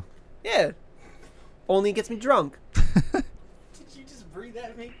gazpacho. Yeah. Only it gets me drunk. Did you just breathe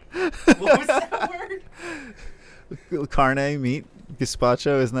at me? What was that word? Carne meat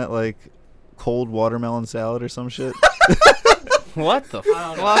gazpacho, isn't that like cold watermelon salad or some shit? What the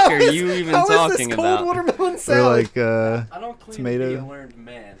don't know. fuck are you even How is talking this cold about? watermelon Or salad? like I don't claim Tomato. to be a learned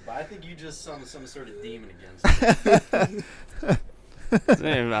man, but I think you just summoned some sort of demon against me. It's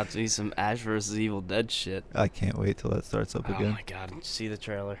about to be some Ash vs Evil Dead shit. I can't wait till that starts up Oh again. my god! Did you see the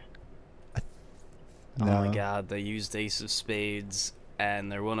trailer? No. Oh my god! They used Ace of Spades,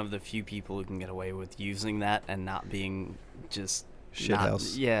 and they're one of the few people who can get away with using that and not being just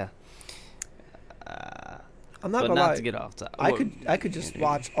Shithouse. Yeah. I'm not But gonna not lie. to get off that. I could just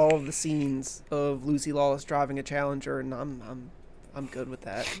watch all of the scenes of Lucy Lawless driving a Challenger, and I'm good with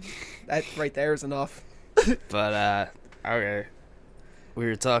that. That right there is enough. But Okay. We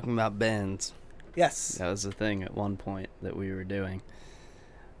were talking about bands. Yes. That was the thing at one point that we were doing.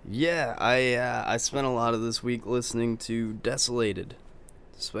 Yeah, I spent a lot of this week listening to Desolated,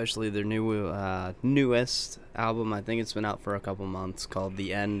 especially their newest album. I think it's been out for a couple months, called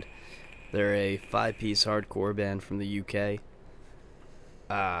The End. They're a 5-piece hardcore band from the UK.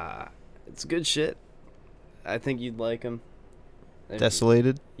 It's good shit. I think you'd like them.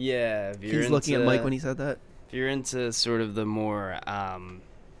 Desolated. Yeah, if you're He's looking at Mike when he said that. If you're into sort of the more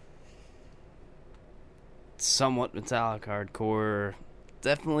somewhat metallic hardcore,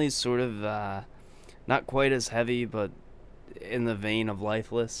 definitely sort of not quite as heavy, but in the vein of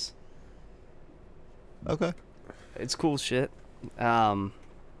Lifeless. Okay. It's cool shit.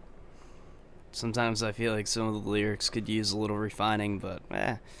 Sometimes I feel like some of the lyrics could use a little refining, but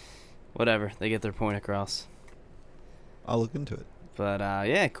whatever. They get their point across. I'll look into it. But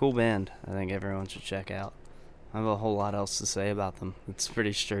yeah, cool band. I think everyone should check out. I have a whole lot else to say about them. It's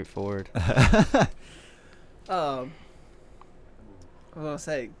pretty straightforward. I was gonna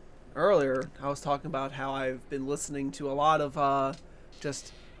say earlier, I was talking about how I've been listening to a lot of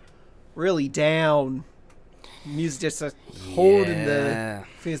just really down music, just holding the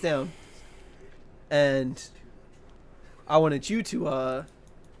things down. And I wanted you to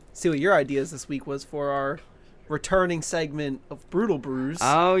see what your ideas this week was for our returning segment of Brutal Brews.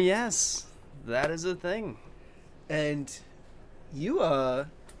 Oh yes, that is a thing. And you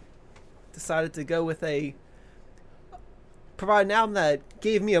decided to go with provide an album that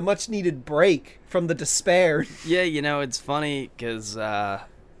gave me a much needed break from the despair. Yeah, you know, it's funny because you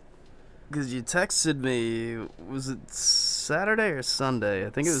texted me, was it Saturday or Sunday? I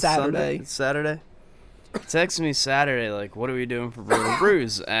think it was Saturday. Saturday. You texted me Saturday, like, what are we doing for Brutal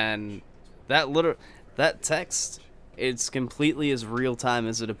Brews? And that text, it's completely as real time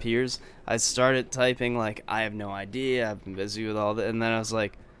as it appears. I started typing like, I have no idea, I've been busy with all that, and then I was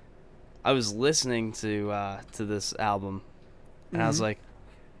like, I was listening to this album, and I was like,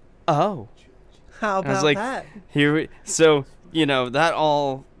 oh, How I was about like, that? so you know, that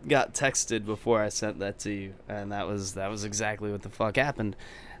all got texted before I sent that to you, and that was exactly what the fuck happened.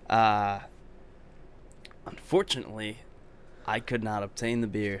 Unfortunately, I could not obtain the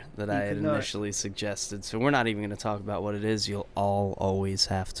beer that I had initially suggested, so we're not even going to talk about what it is. You'll all always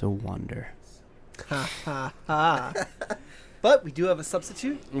have to wonder. Ha ha ha. But we do have a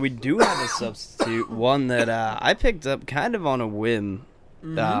substitute. We do have a substitute, one that I picked up kind of on a whim.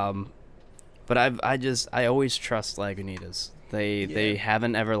 But I always trust Lagunitas. They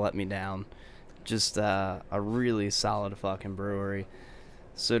haven't ever let me down. Just a really solid fucking brewery.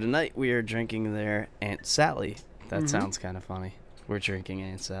 So tonight we are drinking their Aunt Sally. That sounds kind of funny. We're drinking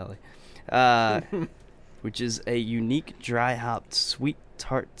Aunt Sally, which is a unique dry hopped sweet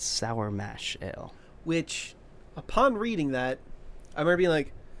tart sour mash ale. Which, upon reading that, I remember being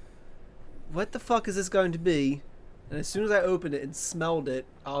like, what the fuck is this going to be? And as soon as I opened it and smelled it,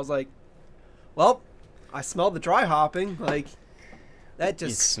 I was like, well, I smelled the dry hopping. Like, that just...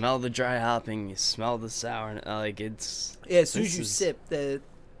 You smell the dry hopping, you smell the sour, like, it's... Yeah, as soon as you sip, that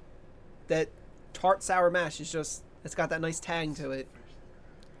tart sour mash is just... It's got that nice tang to it.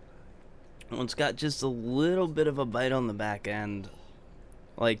 Well, it's got just a little bit of a bite on the back end.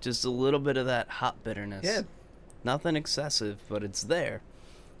 Like, just a little bit of that hop bitterness. Yeah. Nothing excessive, but it's there.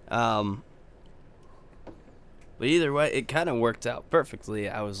 But either way, it kind of worked out perfectly.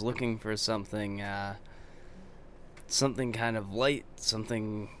 I was looking for something kind of light,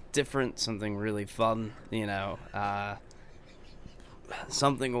 something different, something really fun, you know,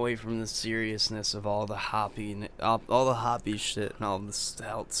 something away from the seriousness of all the hoppy shit and all the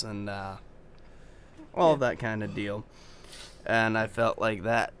stouts and all that kind of deal. And I felt like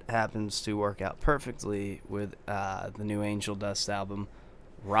that happens to work out perfectly with the new Angel Dust album,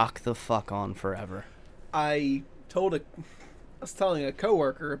 Rock the Fuck On Forever. I was telling a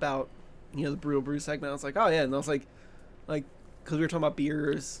coworker about, you know, the Brutal Brew segment. I was like, oh yeah, and I was like, because we were talking about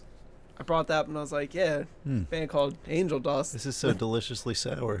beers, I brought that up and I was like, yeah, band called Angel Dust. This is so deliciously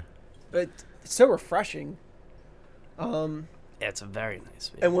sour. But it's so refreshing. Yeah, it's a very nice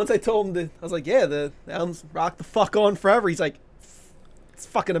beer. And once I told him I was like, yeah, the album's Rock the Fuck On Forever. He's like, it's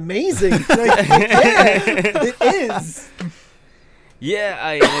fucking amazing. Like, yeah, it is.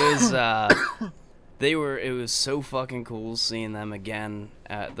 Yeah, it was so fucking cool seeing them again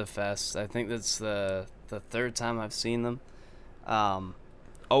at the fest. I think that's the third time I've seen them.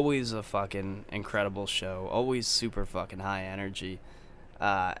 Always a fucking incredible show. Always super fucking high energy.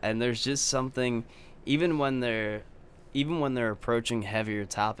 And there's just something, even when they're approaching heavier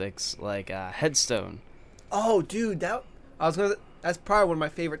topics like Headstone. Oh, dude, that's probably one of my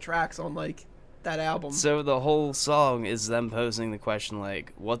favorite tracks on like that album. So the whole song is them posing the question,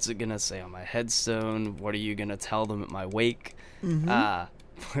 like, what's it gonna say on my headstone? What are you gonna tell them at my wake? Mhm.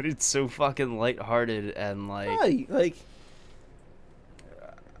 But it's so fucking lighthearted and like, Right, like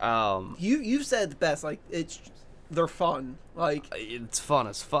um, you said the best. Like they're fun. Like it's fun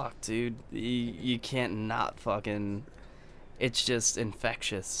as fuck, dude. You can't not fucking. It's just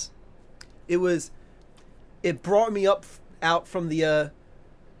infectious. it brought me out from the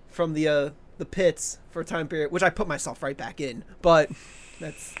pits for a time period, which I put myself right back in. But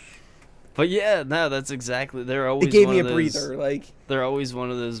that's But yeah, no, that's exactly. They're always. it gave one me a of those, breather. Like They're always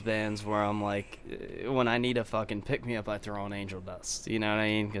one of those bands where I'm like, when I need a fucking pick me up, I throw on Angel Dust. You know what I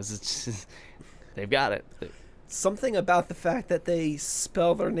mean? Because it's just, they've got it. something about the fact that they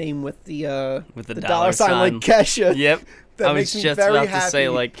spell their name with the dollar sign like Kesha. Yep. That I was makes me just very about happy. to say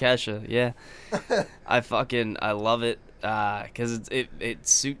like Kesha. Yeah. I love it because it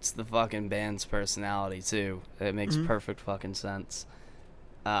suits the fucking band's personality too. It makes perfect fucking sense.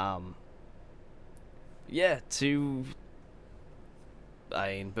 Yeah,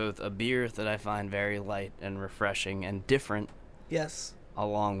 both a beer that I find very light and refreshing and different, Yes.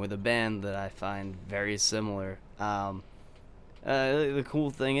 along with a band that I find very similar. The cool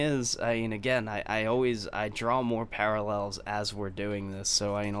thing is, again, I draw more parallels as we're doing this.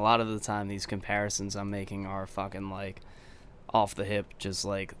 So, a lot of the time these comparisons I'm making are fucking, like, off the hip, just,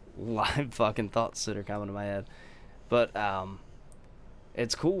 like, live fucking thoughts that are coming to my head. But,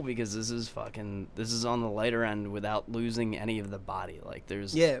 it's cool because this is on the lighter end without losing any of the body. Like,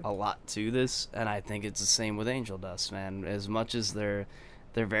 there's a lot to this, and I think it's the same with Angel Dust, man. As much as they're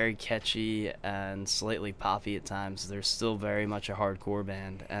very catchy and slightly poppy at times, they're still very much a hardcore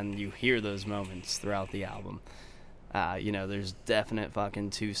band, and you hear those moments throughout the album. There's definite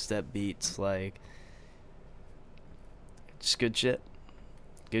fucking two-step beats, like, just good shit.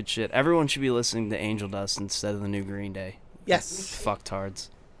 Good shit. Everyone should be listening to Angel Dust instead of the new Green Day. Yes. Fucktards.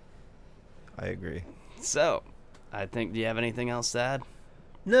 I agree. So, I think, do you have anything else to add?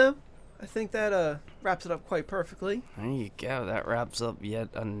 No, I think that wraps it up quite perfectly. There you go. That wraps up yet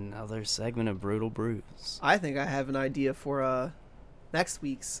another segment of Brutal Brews. I think I have an idea for next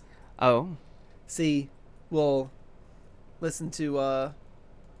week's. Oh. See, we'll listen to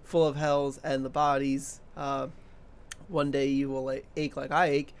Full of Hells and the Bodies. One Day You Will Ache Like I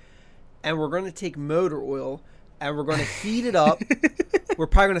Ache. And we're going to take motor oil and we're going to heat it up. We're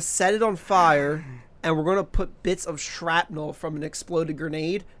probably going to set it on fire. And we're going to put bits of shrapnel from an exploded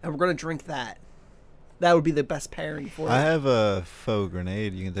grenade. And we're going to drink that. That would be the best pairing for it. I have a faux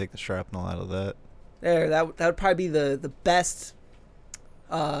grenade. You can take the shrapnel out of that. There, that would probably be the best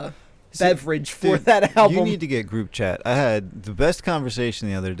beverage for that album. You need to get group chat. I had the best conversation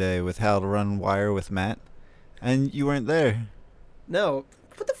the other day with how to run wire with Matt, and you weren't there. No.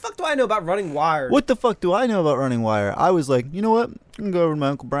 What the fuck do I know about running wire? What the fuck do I know about running wire? I was like, you know what? I'm going to go over to my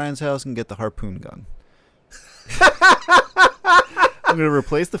Uncle Brian's house and get the harpoon gun. I'm going to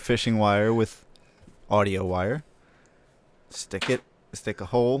replace the fishing wire with audio wire. Stick a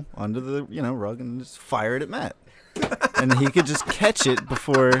hole under the, rug and just fire it at Matt. And he could just catch it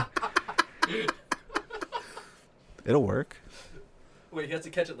before... It'll work. Wait, you have to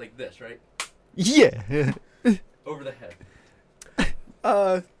catch it like this, right? Yeah. Over the head.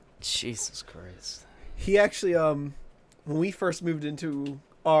 Jesus Christ. He actually, when we first moved into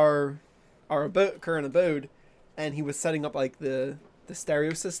our current abode, and he was setting up like the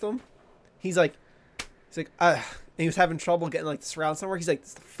stereo system, he's like, and he was having trouble getting like the surround somewhere. He's like,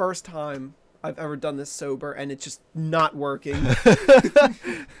 it's the first time I've ever done this sober, and it's just not working.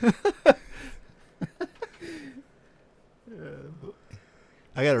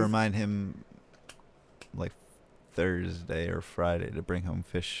 I gotta remind him, like Thursday or Friday, to bring home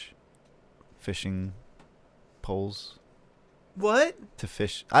fishing poles What? to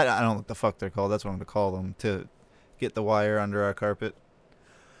fish. I don't know what the fuck they're called. That's what I'm gonna call them, to get the wire under our carpet.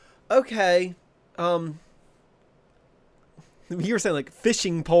 Okay. You were saying like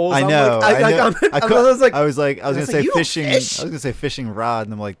fishing poles. I know. I was gonna say "You don't fishing. fish?" I was gonna say fishing rod,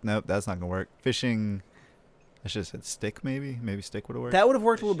 and I'm like, nope, that's not gonna work. Fishing. I should have said stick, maybe. Maybe stick would have worked. That would have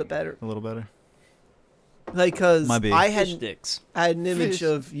worked a little bit better. A little better. Like, cause Might be. I Fish had sticks. an image Fish-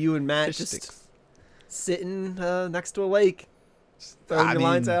 of you and Matt fish just sticks. sitting next to a lake, throwing I your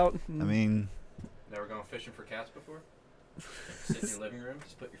lines mean- out. I mean, Never gone fishing for cats before? Sit in your living room,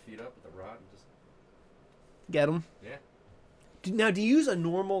 just put your feet up with a rod and just... Get them. Yeah. Now, do you use a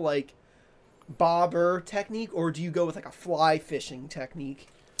normal like bobber technique, or do you go with like a fly fishing technique?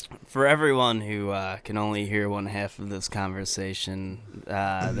 For everyone who can only hear one half of this conversation,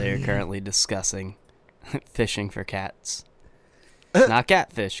 they are currently discussing fishing for cats. Not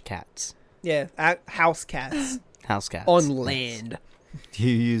catfish, cats. Yeah, house cats House cats. on land. Do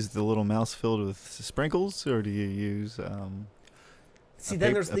you use the little mouse filled with sprinkles, or do you use See, a, then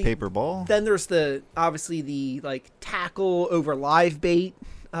pap- there's a the paper ball? then there's the obviously the like tackle over live bait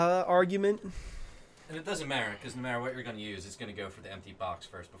argument. And it doesn't matter, because no matter what you're going to use, it's going to go for the empty box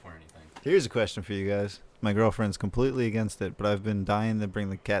first before anything. Here's a question for you guys. My girlfriend's completely against it, but I've been dying to bring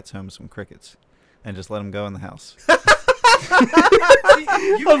the cats home some crickets and just let them go in the house.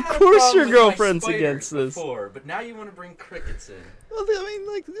 Of course your girlfriend's against this. Before, but now you want to bring crickets in. Well, I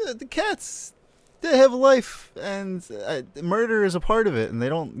mean, like the cats, they have a life, and murder is a part of it, and they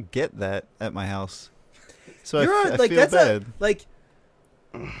don't get that at my house. So I You're I like feel that's bad.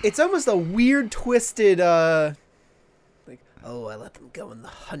 it's almost a weird twisted like, oh, I let them go in the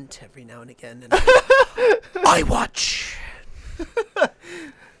hunt every now and again, and I watch.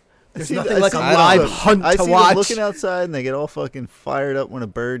 There's nothing like a live hunt I to see watch. them looking outside, and they get all fucking fired up when a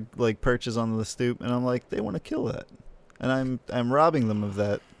bird like perches on the stoop, and I'm like, they want to kill that, and I'm robbing them of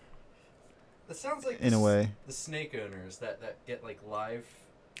that That sounds like in a way. the snake owners that get like live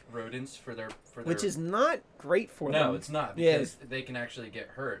rodents for their Which is not great for them. no, it's not, Yeah. because they can actually get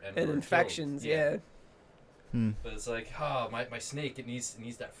hurt and And or infections, killed. yeah. But it's like, oh, my snake, it needs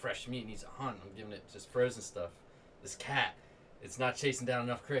that fresh meat, it needs a hunt. I'm giving it just frozen stuff. This cat, it's not chasing down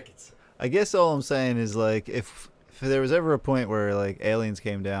enough crickets. I guess all I'm saying is, like, if there was ever a point where like aliens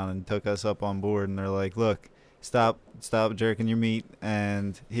came down and took us up on board, and they're like, look, stop jerking your meat,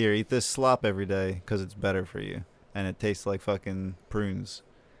 and here, eat this slop every day because it's better for you, and it tastes like fucking prunes,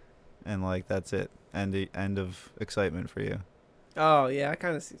 and like that's it, and the end of excitement for you. Oh yeah, I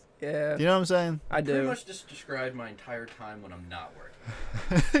kind of see. Yeah, Do you know what I'm saying? I Pretty do. much just described my entire time when I'm not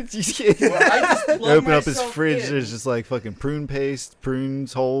working. You Well, I just plug open up his myself fridge. in. There's just like fucking prune paste,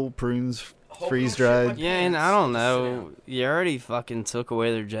 prunes whole, prunes Hope freeze don't shit dried. my Yeah, and pants. I don't Just sit know. down. You already fucking took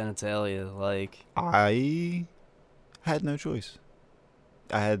away their genitalia. Like, I had no choice.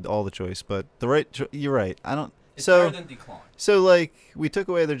 I had all the choice, but the right. You're right. I don't. It's So better than decline. so like we took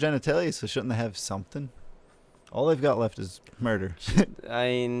away their genitalia, so shouldn't they have something? All they've got left is murder. I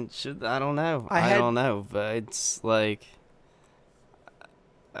mean, I don't know. I I had- don't know, but it's like,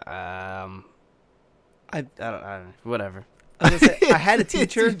 I don't, whatever. I was gonna say, I had a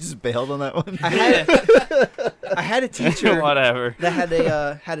teacher. You just bailed on that one. I had a teacher Whatever.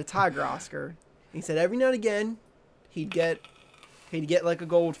 that had a tiger Oscar. He said every now and again he'd get like a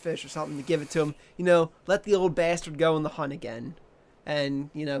goldfish or something to give it to him. You know, let the old bastard go on the hunt again, and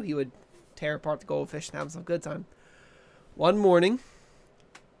you know he would tear apart the goldfish and have some good time. One morning,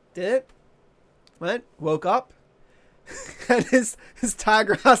 woke up, and his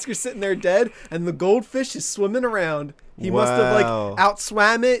tiger Oscar sitting there dead, and the goldfish is swimming around. He must have like Wow.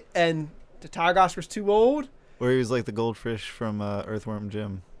 outswam it, and the tiger Oscar's too old. Where he was like the goldfish from Earthworm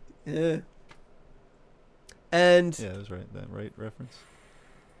Jim. Yeah. And Yeah, that was right. That right reference.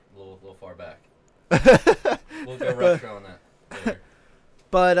 A little far back. We'll go retro on that later.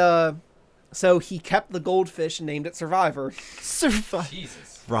 but so he kept the goldfish and named it Survivor. Survive.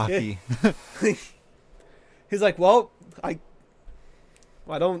 Jesus. Rocky. He's like, well, I'm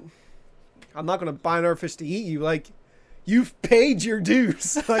not gonna buy another fish to eat you. Like, you've paid your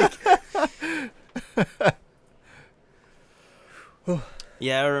dues. Like,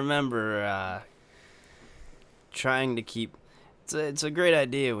 Yeah, I remember trying to keep. It's a great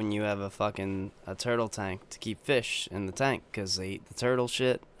idea when you have a turtle tank to keep fish in the tank, because they eat the turtle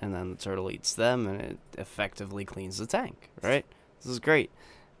shit and then the turtle eats them and it effectively cleans the tank, right? This is great.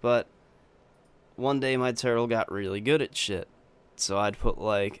 But one day my turtle got really good at shit. So I'd put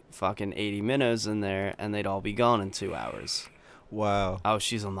like fucking 80 minnows in there and they'd all be gone in 2 hours. Wow. Oh,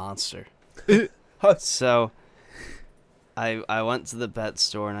 she's a monster. So I went to the pet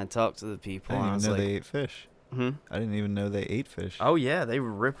store and I talked to the I people didn't and I even was know like, they ate fish. I didn't even know they ate fish. oh yeah, they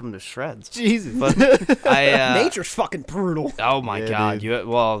rip them to shreds. Jesus. But I nature's fucking brutal. oh my Yeah, god,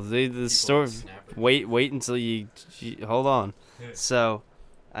 dude. the store. Snapper. Wait until you hold on. Yeah. So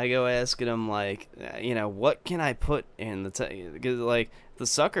I go asking them like, what can I put in the because like the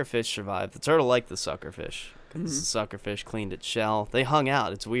suckerfish survived. The turtle liked the suckerfish. 'Cause the suckerfish cleaned its shell. They hung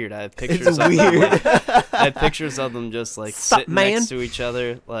out. It's weird. I have pictures. It's of weird. Them, I have pictures of them just like Sup, sitting man? next to each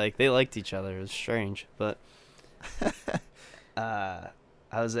other. Like they liked each other. It was strange, but I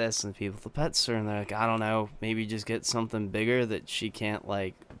was asking people at the pet store, and they're like, I don't know, maybe just get something bigger that she can't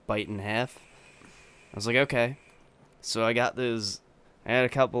like bite in half. I was like, okay. So I got those. I had a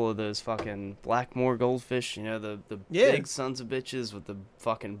couple of those fucking Blackmore goldfish, the Yeah. big sons of bitches with the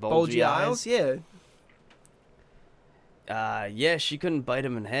fucking bulgy Bulgy eyes. eyes, yeah. Yeah, she couldn't bite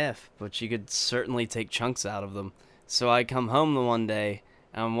them in half, but she could certainly take chunks out of them. So I come home the one day,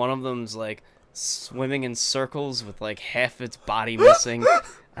 and one of them's like swimming in circles with like half its body missing.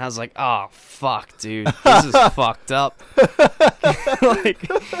 I was like, oh fuck, dude, this is fucked up. Like,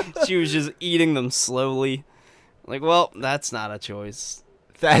 she was just eating them slowly. Like, well, that's not a choice.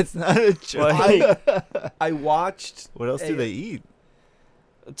 That's not a choice. I watched. What else do they eat?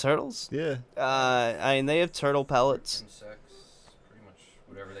 Turtles? Yeah. I mean, they have turtle pellets. Insects, pretty much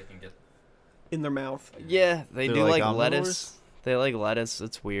whatever they can get. in their mouth. Yeah, they They're do like like lettuce. omnivores? They like lettuce.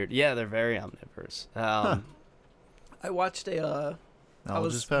 It's weird. Yeah, they're very omnivorous. I watched a. I Knowledge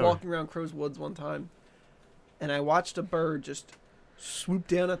was is power. walking around Crow's Woods one time, and I watched a bird just swoop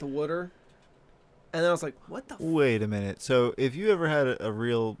down at the water, and then I was like, "What the?" Wait a minute. So if you ever had a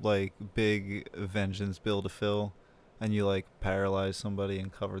real like big vengeance bill to fill, and you like paralyzed somebody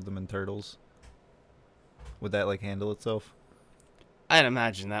and covered them in turtles, would that like handle itself? I'd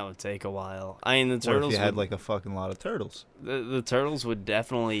imagine that would take a while. I mean, the Or turtles. if you had would, like a fucking lot of turtles. the turtles would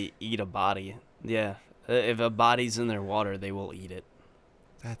definitely eat a body. Yeah, if a body's in their water, they will eat it.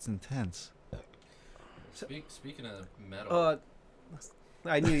 That's intense. Speaking of metal,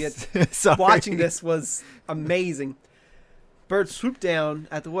 I knew it. Sorry. Watching this was amazing. Bird swooped down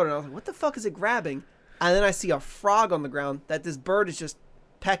at the water, and I was like, "What the fuck is it grabbing?" And then I see a frog on the ground that this bird is just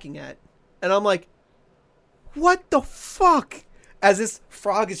pecking at, and I'm like, "What the fuck?" As this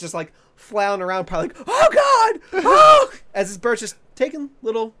frog is just like flailing around, probably like, "Oh god!" Oh! As this bird's just taking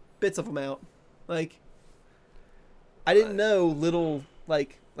little bits of them out. Like, I didn't know little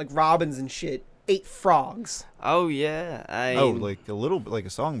like robins and shit ate frogs. Oh yeah, Oh, like a little bit like a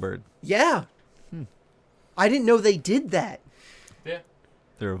songbird. Yeah. I didn't know they did that. yeah,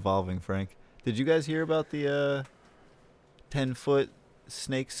 They're evolving, Frank. Did you guys hear about the 10-foot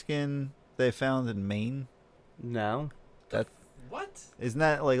snake skin they found in Maine? no. what? Isn't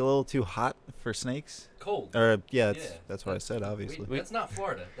that like a little too hot for snakes? Cold. Or yeah, Yeah. that's what I said. Obviously. Wait, that's not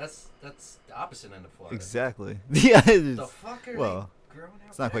Florida. That's the opposite end of Florida. Exactly. Yeah. The fuck are Well, they growing out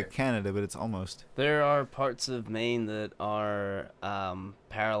it's not there? quite Canada, but it's almost. There are parts of Maine that are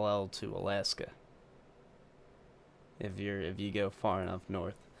parallel to Alaska. If you go far enough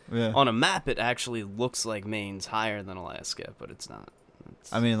north. Yeah. On a map, it actually looks like Maine's higher than Alaska, but it's not.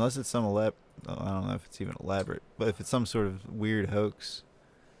 It's, I mean, unless it's some I don't know if it's even elaborate, but if it's some sort of weird hoax.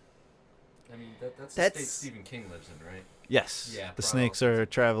 I mean, that's the That's- state Stephen King lives in, right? Yes. Yeah, The probably. snakes are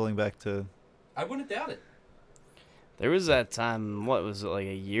traveling back to. I wouldn't doubt it. there was that time. What was it, like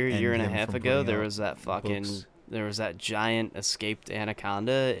a year and a him half from ago? putting There out was that fucking. books. There was that giant escaped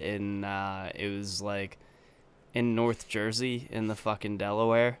anaconda in. It was like, in North Jersey in the fucking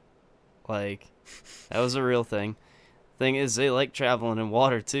Delaware. Like, that was a real thing. Thing is, they like traveling in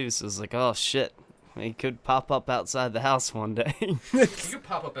water too, so it's like, oh shit, he could pop up outside the house one day. You could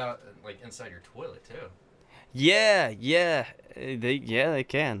pop up out like inside your toilet too. yeah, they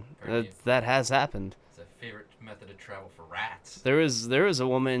can. Or you- That has happened. It's a favorite method of travel for rats. There was a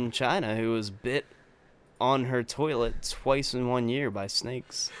woman in China who was bit on her toilet twice in 1 year by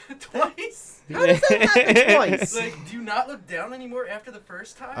snakes. Twice. How does that happen twice? Like, do you not look down anymore after the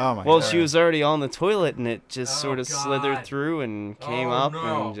first time? Oh my Well, god. she was already on the toilet, and it just Oh, sort of slithered God. through and came Oh, up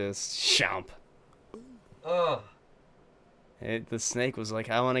no. and just shomp. Ugh. The snake was like,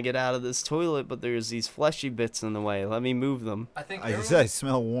 I want to get out of this toilet, but there's these fleshy bits in the way. Let me move them. I think I everyone,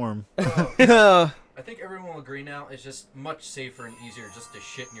 smell warm. I think everyone will agree now. It's just much safer and easier just to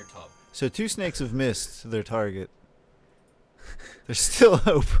shit in your tub. So 2 snakes have missed their target. There's still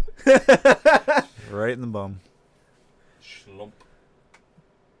hope. Right in the bum. Schlump.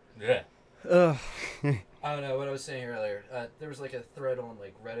 Yeah. Ugh. I don't know what I was saying earlier. There was like a thread on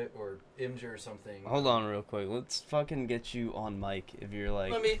like Reddit or Imgur or something. Hold on real quick. Let's fucking get you on mic if you're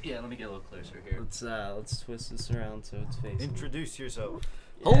like... Let me get a little closer here. Let's twist this around so it's facing. Introduce yourself.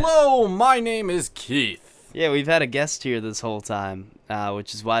 Hello, my name is Keith. Yeah, we've had a guest here this whole time,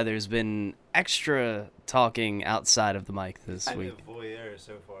 which is why there's been talking outside of the mic this week. voyeur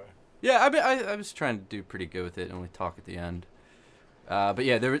so far. Yeah, I was trying to do pretty good with it, and only talk at the end. But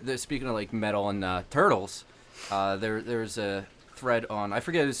yeah, they're speaking of like metal and turtles. There's a thread on, I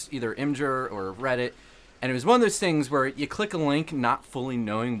forget, it was either Imgur or Reddit, and it was one of those things where you click a link not fully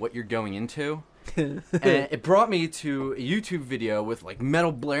knowing what you're going into. And it brought me to a YouTube video with like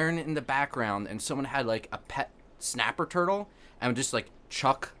metal blaring in the background, and someone had like a pet snapper turtle and would just like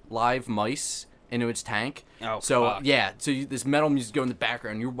chuck live mice into its tank. Oh, so fuck. yeah, so this metal music go in the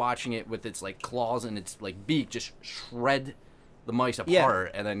background. You're watching it with its like claws and its like beak just shred the mice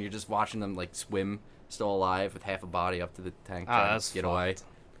apart, and then you're just watching them like swim still alive with half a body up to the tank trying that's to get away. fucked.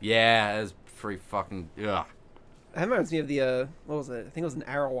 Yeah, it's pretty fucking ugh. That reminds me of the what was it? I think it was an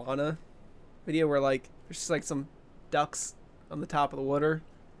arowana video where like there's just like some ducks on the top of the water,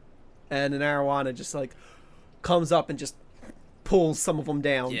 and an arowana just like comes up and just pulls some of them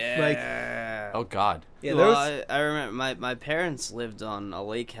down. Yeah. Oh God. Yeah, Well, those. I remember my parents lived on a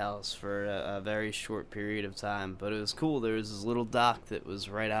lake house for a very short period of time, but it was cool. There was this little dock that was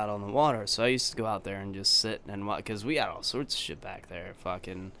right out on the water, so I used to go out there and just sit and watch, because we had all sorts of shit back there,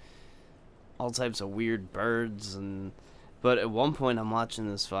 fucking all types of weird birds and. But at one point, I'm watching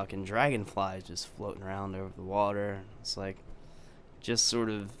this fucking dragonfly just floating around over the water. It's like, just sort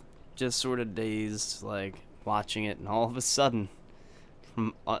of dazed, like watching it, and all of a sudden,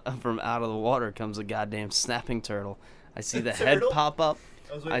 from out of the water comes a goddamn snapping turtle. I see the head pop up.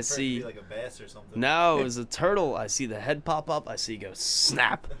 I see. like a bass or something. No, it was a turtle. I see the head pop up. I see it go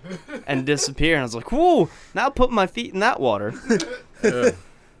snap and disappear. And I was like, whoa! Now put my feet in that water.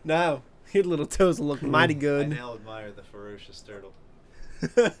 No, your little toes will look mighty I good. now admire the ferocious turtle.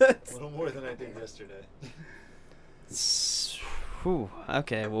 A little more than I did yesterday. Whew.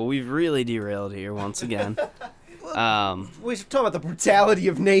 Okay, well, we've really derailed here once again. We should talk about the brutality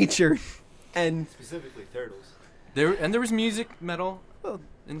of nature, and Specifically turtles. There was music, metal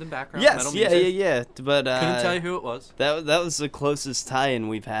in the background. Yes, metal yeah. music. But Couldn't tell you who it was. that was the closest tie-in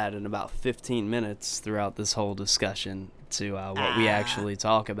we've had in about 15 minutes throughout this whole discussion to what we actually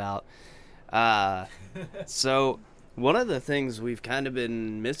talk about. So one of the things we've kind of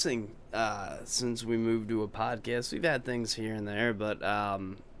been missing since we moved to a podcast, we've had things here and there, but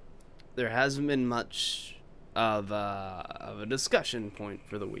there hasn't been much of a discussion point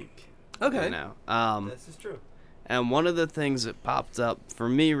for the week. okay. You know? This is true. And one of the things that popped up for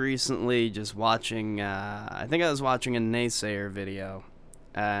me recently, just watching, I think I was watching a Naysayer video,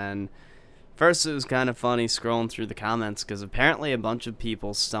 and first it was kind of funny scrolling through the comments, because apparently a bunch of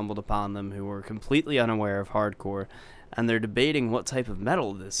people stumbled upon them who were completely unaware of hardcore, and they're debating what type of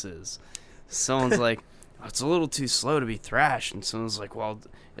metal this is. Someone's like, oh, it's a little too slow to be thrash, and someone's like, well,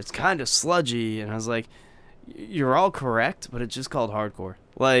 it's kind of sludgy, and I was like, you're all correct, but it's just called hardcore.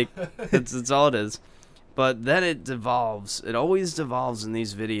 Like, it's all it is. But then it devolves. It always devolves in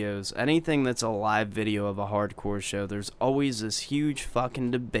these videos. Anything that's a live video of a hardcore show, there's always this huge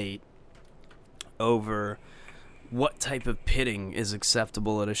fucking debate over what type of pitting is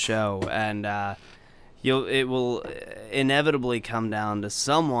acceptable at a show. And it will inevitably come down to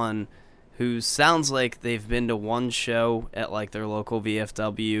someone who sounds like they've been to one show at like their local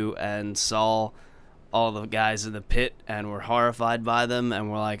VFW and saw all the guys in the pit and were horrified by them, and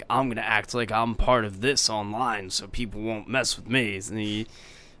were like, I'm gonna act like I'm part of this online so people won't mess with me. And you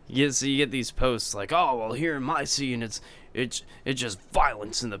get these posts like, oh, well, here in my scene it's just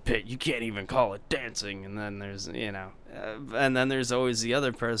violence in the pit, you can't even call it dancing. And then there's and then there's always the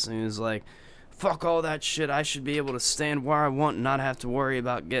other person who's like, fuck all that shit, I should be able to stand where I want and not have to worry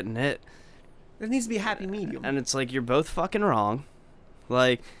about getting hit. There needs to be a happy medium. And it's like, you're both fucking wrong.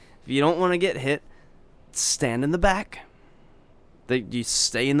 Like, if you don't want to get hit, stand in the back. You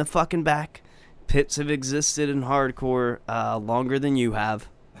stay in the fucking back. Pits have existed in hardcore longer than you have.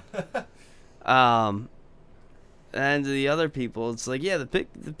 And the other people, it's like, yeah, the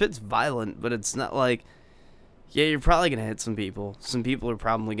pit's violent, but it's not like, yeah, you're probably gonna hit some people. Some people are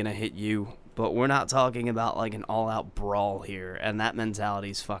probably gonna hit you, but we're not talking about like an all-out brawl here, and that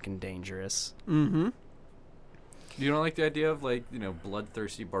mentality's fucking dangerous. Mm-hmm. You don't like the idea of like,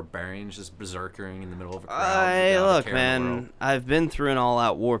 bloodthirsty barbarians just berserkering in the middle of a crowd? Hey, without a look, care in the world? man, I've been through an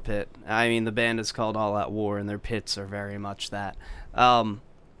all-out war pit. I mean, the band is called All Out War, and their pits are very much that. I'm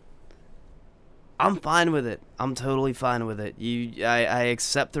fine with it. I'm totally fine with it. I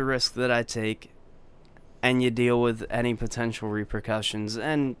accept the risk that I take, and you deal with any potential repercussions,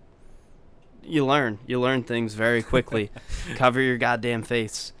 and you learn. You learn things very quickly. Cover your goddamn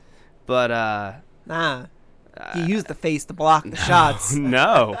face. But, Nah. You use the face to block the shots.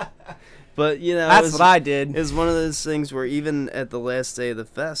 No. But, That's what I did. It's one of those things where even at the last day of the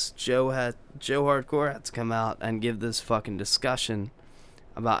fest, Joe Hardcore had to come out and give this fucking discussion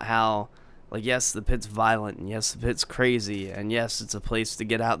about how, like, yes, the pit's violent, and yes, the pit's crazy, and yes, it's a place to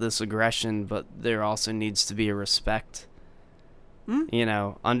get out this aggression, but there also needs to be a respect.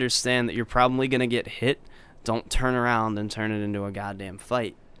 Understand that you're probably going to get hit. Don't turn around and turn it into a goddamn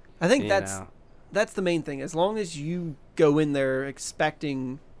fight. I think that's the main thing. As long as you go in there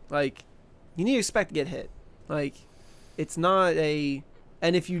expecting, like, you need to expect to get hit. Like, it's not a,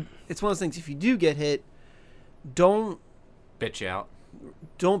 and it's one of those things, if you do get hit, don't Bitch out.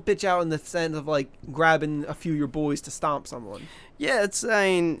 bitch out in the sense of, like, grabbing a few of your boys to stomp someone. Yeah,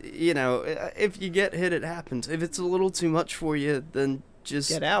 if you get hit, it happens. If it's a little too much for you, then just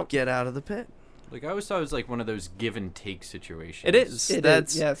Get out. Get out of the pit. Like, I always thought it was like one of those give and take situations. It is.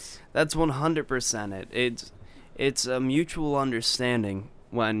 Yes. That's 100% it. it's a mutual understanding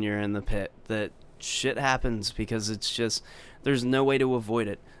when you're in the pit that shit happens because it's just there's no way to avoid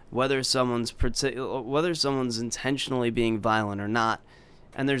it. Whether someone's intentionally being violent or not,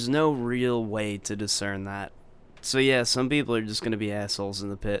 and there's no real way to discern that. So yeah, some people are just gonna be assholes in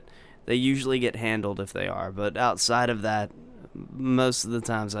the pit. They usually get handled if they are, but outside of that, most of the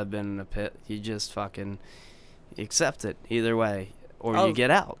times I've been in a pit, you just fucking accept it either way, or you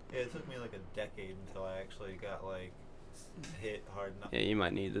get out. Yeah, it took me like a decade until I actually got like hit hard enough. Yeah, you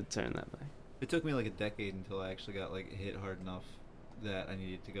might need to turn that back. It took me like a decade until I actually got like hit hard enough that I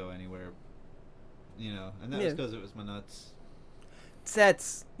needed to go anywhere, you know, and that was because it was my nuts. That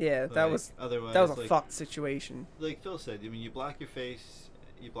Like, was otherwise, a like, fucked situation. Like Phil said, I mean, you block your face,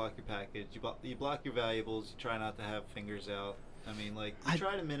 you block your package, you block your valuables. You try not to have fingers out. I mean, like, you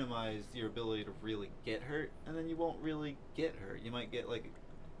try to minimize your ability to really get hurt, and then you won't really get hurt. You might get like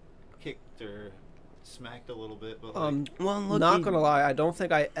kicked or smacked a little bit, but like, Not gonna lie, I don't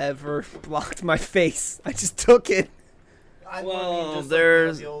think I ever blocked my face. I just took it.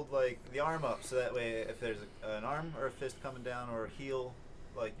 there's the old like the arm up, so that way if there's an arm or a fist coming down or a heel,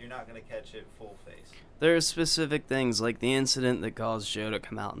 like you're not gonna catch it full face. There are specific things like the incident that caused Joe to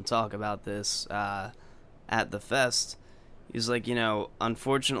come out and talk about this at the fest. He's like, you know,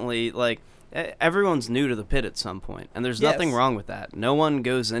 unfortunately, like everyone's new to the pit at some point, and there's nothing wrong with that. No one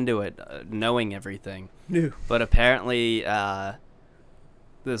goes into it knowing everything. No. But apparently,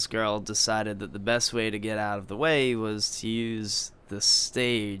 this girl decided that the best way to get out of the way was to use the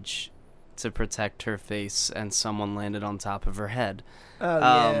stage to protect her face, and someone landed on top of her head. Oh,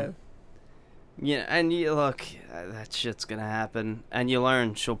 yeah. Yeah, and you look, that shit's gonna happen, and you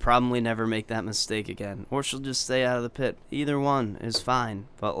learn she'll probably never make that mistake again, or she'll just stay out of the pit. Either one is fine,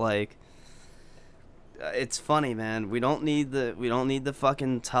 but like, it's funny, man. We don't need the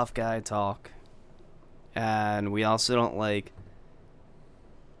fucking tough guy talk, and we also don't like.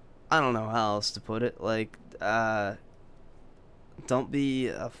 I don't know how else to put it. Like, don't be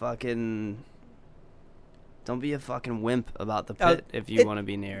a fucking wimp about the pit if you want to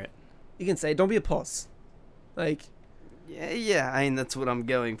be near it. You can say, don't be a puss. Like, yeah. I mean, that's what I'm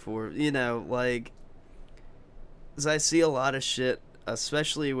going for. You know, like, 'cause I see a lot of shit,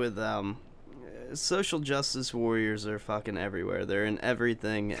 especially with social justice warriors are fucking everywhere. They're in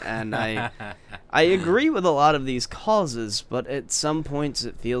everything, and I agree with a lot of these causes, but at some points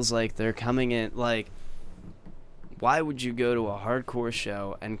it feels like they're coming in like, why would you go to a hardcore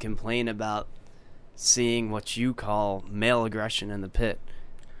show and complain about seeing what you call male aggression in the pit?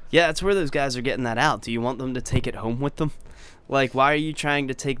 Yeah, that's where those guys are getting that out. Do you want them to take it home with them? Like, why are you trying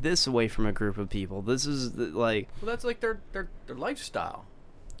to take this away from a group of people? This is like, well, that's like their lifestyle.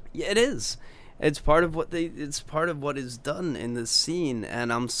 Yeah, it is. It's part of what is done in this scene,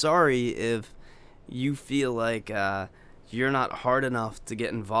 and I'm sorry if you feel like you're not hard enough to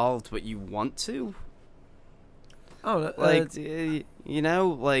get involved, but you want to. Oh, like you know,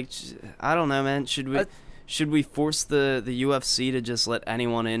 like I don't know, man. Should we force the UFC to just let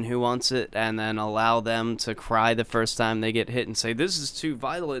anyone in who wants it, and then allow them to cry the first time they get hit and say this is too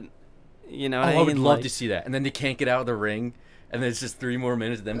violent? You know, I would love to see that, and then they can't get out of the ring. And then it's just 3 more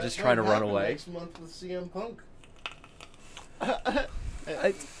minutes of them just trying to run away. Next month with CM Punk.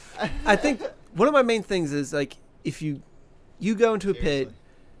 I think one of my main things is, like, if you go into a pit,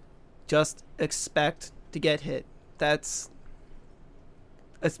 just expect to get hit.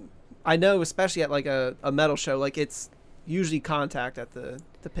 I know, especially at like a metal show, like it's usually contact at the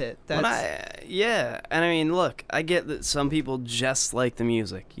pit. And I mean, look, I get that some people just like the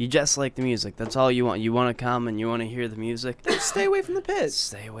music. You just like the music. That's all you want. You want to come and you want to hear the music. Then stay away from the pit.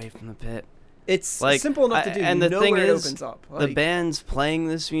 Stay away from the pit. It's like, simple enough to do. And the thing where is, it opens up. The bands playing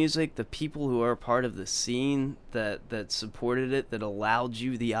this music, the people who are part of the scene that supported it, that allowed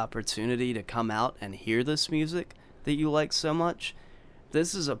you the opportunity to come out and hear this music that you like so much,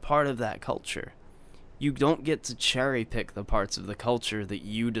 this is a part of that culture. You don't get to cherry pick the parts of the culture that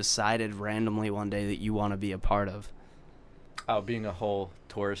you decided randomly one day that you want to be a part of. Oh, being a whole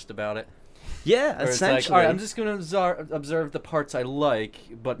tourist about it? Yeah, or essentially. It's like, all right, I'm just going to observe the parts I like,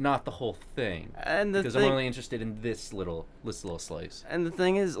 but not the whole thing. Because I'm only interested in this little slice. And the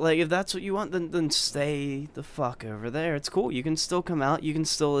thing is, like, if that's what you want, then stay the fuck over there. It's cool. You can still come out. You can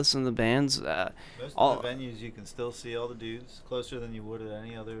still listen to the bands. Most of the venues, you can still see all the dudes closer than you would at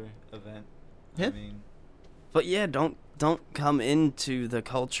any other event. Yeah. I mean, but yeah, don't come into the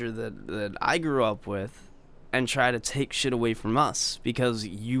culture that I grew up with and try to take shit away from us because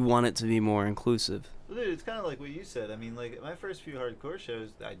you want it to be more inclusive. Well, dude, it's kind of like what you said. I mean, like, at my first few hardcore shows,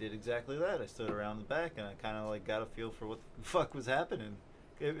 I did exactly that. I stood around the back and I kind of, like, got a feel for what the fuck was happening.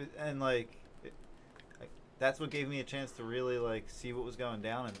 that's what gave me a chance to really like see what was going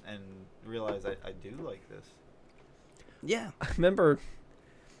down and realize I do like this. Yeah. I remember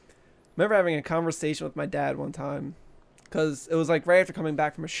having a conversation with my dad one time, because it was like right after coming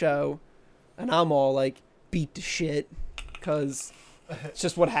back from a show, and I'm all like beat to shit, because it's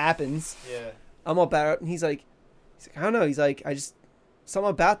just what happens. Yeah. I'm all about it, and he's like, I don't know. He's like, something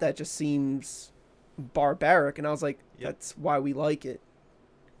about that just seems barbaric, and I was like, Yep. that's why we like it.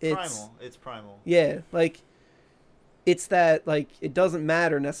 Primal. It's primal. Yeah, like, it's that, like, it doesn't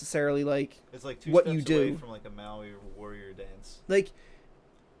matter necessarily, like, It's like two what steps you do. away from like a Maui warrior dance. like,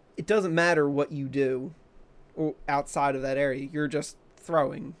 it doesn't matter what you do or outside of that area. You're just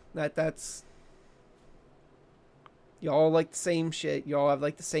throwing. That's... Y'all like the same shit. Y'all have,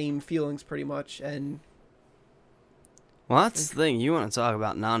 like, the same feelings, pretty much, and... Well, that's the thing. You want to talk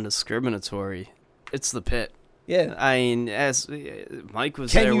about non-discriminatory. It's the pit. Yeah. I mean, as Mike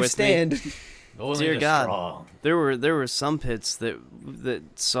was Can there you with stand? me. Dear God, there were some pits that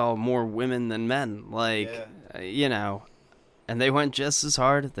saw more women than men. Like, you know, and they went just as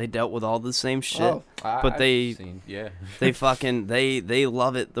hard. They dealt with all the same shit. Oh. But they fucking they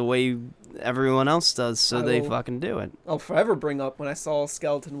love it the way everyone else does, so they fucking do it. I'll forever bring up when I saw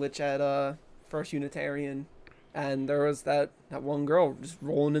Skeleton Witch at First Unitarian, and there was that one girl just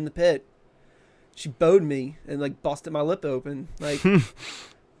rolling in the pit. She bowed me and like busted my lip open. Like,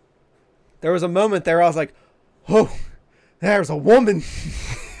 there was a moment there I was like, oh, there's a woman.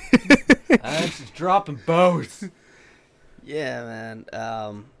 She's dropping bows. Yeah, man.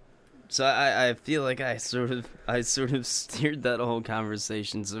 So I feel like I sort of steered that whole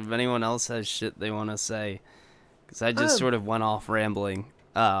conversation. So if anyone else has shit they want to say, because I just sort of went off rambling.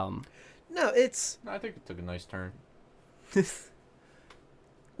 No, it's I think it took a nice turn.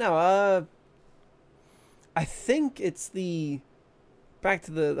 no. I think it's back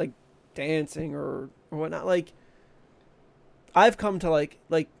to the like dancing or whatnot. Like, I've come to like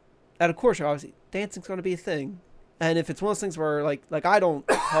at a core show, obviously dancing's gonna be a thing. And if it's one of those things where like I don't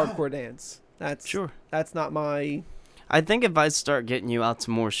hardcore dance, that's not my... I think if I start getting you out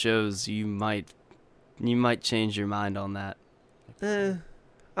to more shows, you might change your mind on that. I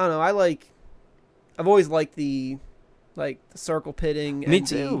don't know. I've always liked the circle pitting. Me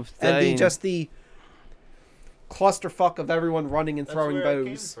too. Just the clusterfuck of everyone running and throwing That's where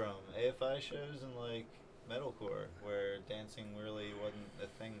bows. it came from. AFI shows and like metalcore, where dancing really wasn't a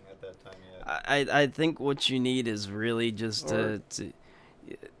thing at that time yet. I think what you need is really just to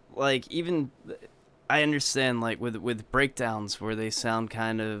like, even I understand like with breakdowns where they sound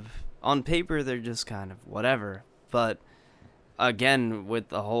kind of on paper they're just kind of whatever, but again with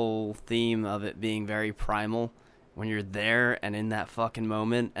the whole theme of it being very primal, when you're there and in that fucking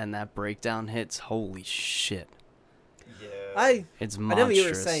moment and that breakdown hits, holy shit. Yeah. It's I monstrous. know what you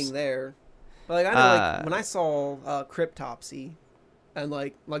were saying there. But like, I know like when I saw Cryptopsy and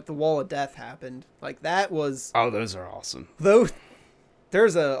like the Wall of Death happened, like that was... Oh, those are awesome. Though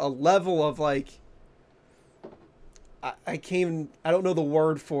there's a level of like... I don't know the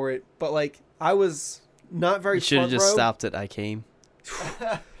word for it, but like I was not very You should have front just row. stopped it. I came.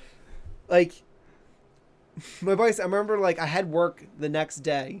 Like, my buddies, I remember like I had work the next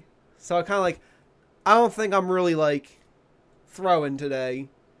day, so I kind of like, I don't think I'm really like throwing today.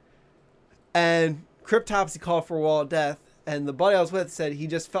 And Cryptopsy called for a Wall of Death, and the buddy I was with said he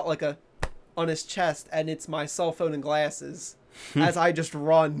just felt like a on his chest, and it's my cell phone and glasses as I just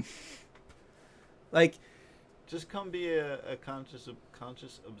run. Like, Just come be a conscious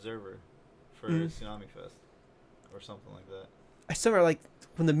observer for Tsunami Fest or something like that. I still remember like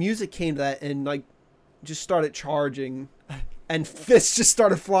when the music came to that and like just started charging, and fists just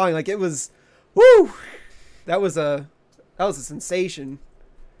started flying. Like, it was, woo! That was a sensation.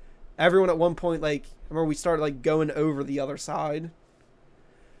 Everyone at one point, like, I remember we started like going over the other side,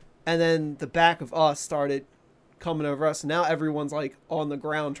 and then the back of us started coming over us. And now everyone's like on the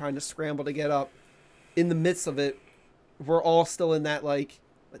ground trying to scramble to get up. In the midst of it, we're all still in that like,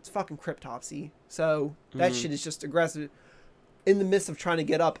 it's fucking Cryptopsy. So that shit is just aggressive. In the midst of trying to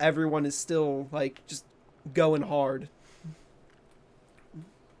get up, everyone is still like just going hard.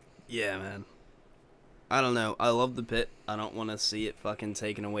 Yeah, man. I don't know. I love the pit. I don't want to see it fucking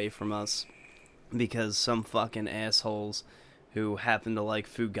taken away from us because some fucking assholes who happen to like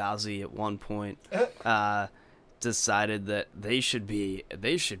Fugazi at one point decided that they should be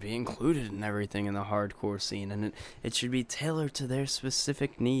included in everything in the hardcore scene, and it should be tailored to their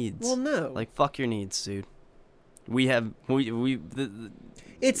specific needs. Well, no. Like, fuck your needs, dude.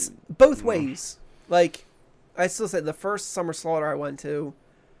 It's both ways. Like, I still say the first Summer Slaughter I went to,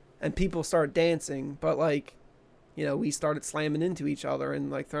 and people started dancing, but like, we started slamming into each other and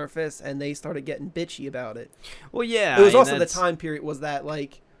like throwing fists, and they started getting bitchy about it. Well, yeah. It was I mean, also the that's- time period was that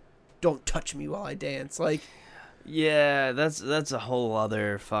like, don't touch me while I dance. Like, Yeah, that's a whole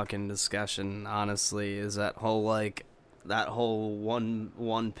other fucking discussion, honestly, is that whole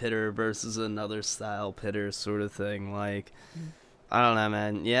one pitter versus another style pitter sort of thing. Like, I don't know,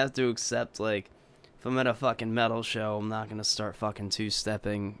 man. You have to accept, like, if I'm at a fucking metal show, I'm not gonna start fucking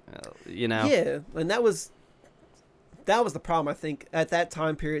two-stepping, yeah, and that was the problem. I think at that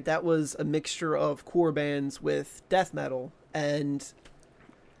time period, that was a mixture of core bands with death metal, and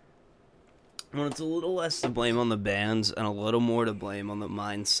Well, it's a little less to blame on the bands and a little more to blame on the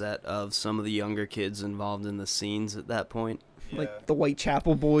mindset of some of the younger kids involved in the scenes at that point. like the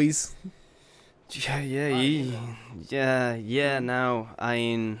Whitechapel Boys. No, I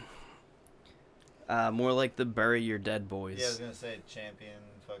mean, more like the Bury Your Dead Boys. Yeah, I was gonna say Champion,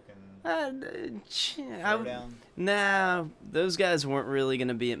 fucking I- Throwdown. Nah, those guys weren't really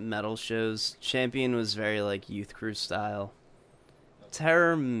gonna be at metal shows. Champion was very like youth crew style.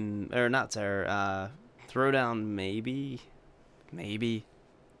 Terror, or not Terror, Throwdown maybe,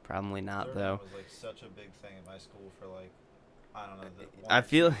 probably not Throwdown though. was like such a big thing at my school for like, I don't know. I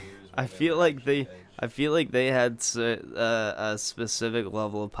feel like they had a specific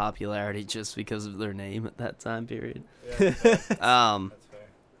level of popularity just because of their name at that time period. Yeah, that's fair. That's fair.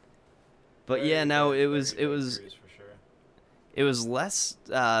 But yeah, no, it was For sure. it was less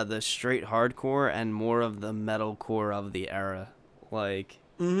the straight hardcore and more of the metalcore of the era. Like,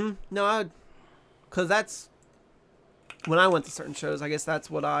 No, because that's when I went to certain shows. I guess that's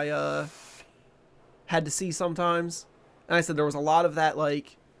what I had to see sometimes. And I said there was a lot of that.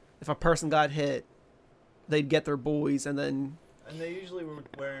 Like, if a person got hit, they'd get their boys, and then And they usually were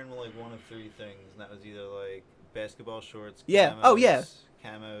wearing like one of three things, and that was either like basketball shorts, Yeah. camos, Oh, yeah.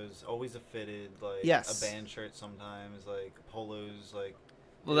 camos, always a fitted, like Yes. a band shirt sometimes, like polos, like.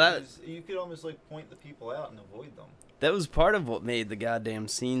 well, You could almost like point the people out and avoid them. that was part of what made the goddamn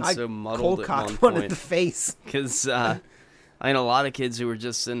scene I so muddled cold at cocked one one in the point. face. Because I know a lot of kids who were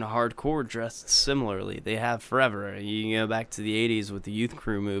just in hardcore dressed similarly. They have forever. You can go back to the 80s with the youth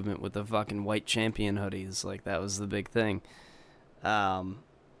crew movement with the fucking white Champion hoodies. Like, that was the big thing.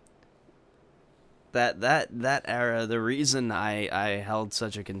 That era, the reason I held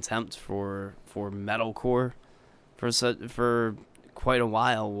such a contempt for metalcore for quite a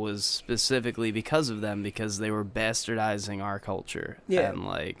while was specifically because of them, because they were bastardizing our culture and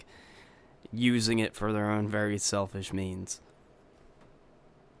like using it for their own very selfish means.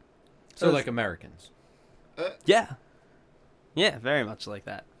 So like Americans. Yeah, very much like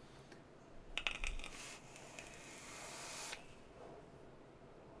that.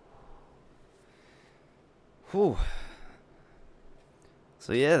 Whew.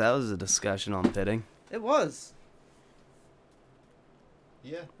 So yeah, that was a discussion on pitting. It was.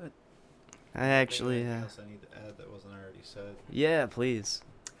 Yeah. I actually, Anything else I need to add that wasn't already said? yeah, please.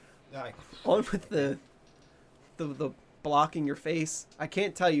 On with the blocking your face. I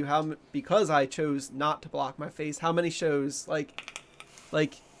can't tell you because I chose not to block my face, how many shows like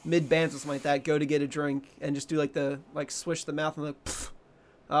mid bands or something like that go to get a drink and just do like swish the mouth and like, pff,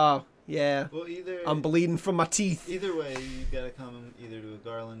 oh yeah, Well, I'm bleeding from my teeth. Either way, you gotta come either to a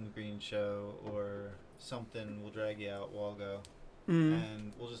Garland Green show or something. We'll drag you out, Walgo,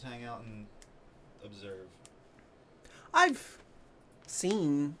 and we'll just hang out and observe. I've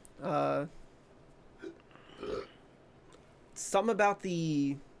seen something about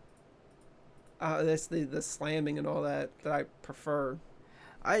the slamming and all that I prefer.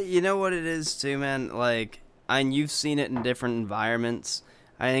 You know what it is too, man? Like, and you've seen it in different environments.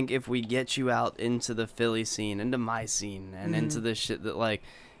 I think if we get you out into the Philly scene, into my scene, and into the shit that, like,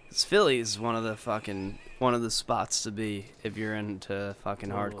 'cause Philly is one of the spots to be if you're into fucking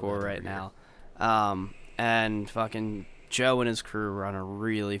hardcore right now. And fucking Joe and his crew run a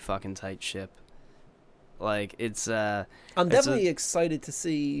really fucking tight ship. Like, it's I'm definitely excited to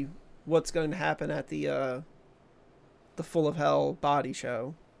see what's going to happen at the Full of Hell body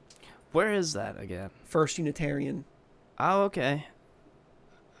show. Where is that again? First Unitarian. Oh, okay.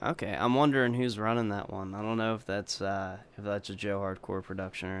 Okay, I'm wondering who's running that one. I don't know if that's a Joe Hardcore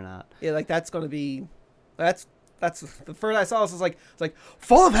production or not. Yeah, like that's going to be that's the first I saw this was like it's like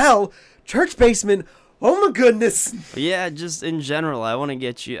Full of Hell church basement. Oh my goodness. But yeah, just in general, I want to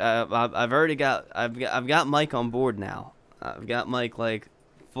get you. I've got Mike on board now. I've got Mike like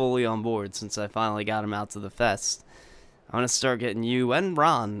fully on board since I finally got him out to the fest. I want to start getting you and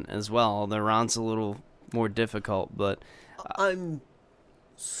Ron as well. Although Ron's a little more difficult, but I'm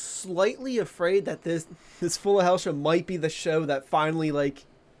slightly afraid that this Full of Hell show might be the show that finally like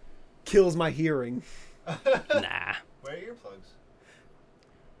kills my hearing. Nah. Where are your plugs?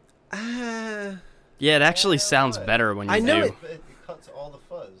 Yeah, it actually sounds better when you I know do. it. It cuts all the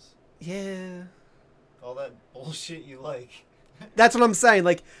fuzz. Yeah. All that bullshit you like. That's what I'm saying.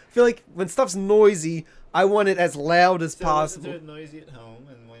 Like, I feel like when stuff's noisy, I want it as loud as So possible. listen to it noisy at home,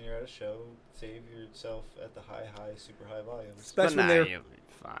 and when you're at a show, save yourself at the high, super high volumes. Especially But when nah, they're... you'll be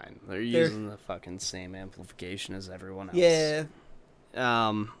fine. They're using the fucking same amplification as everyone else. Yeah.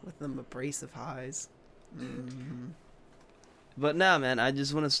 Um, With them abrasive highs. but no, man, I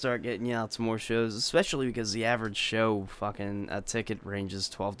just want to start getting you out to more shows, especially because the average show fucking a ticket ranges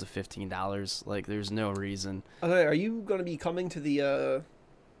 $12 to $15. Like, there's no reason. Okay, are you going to be coming to the,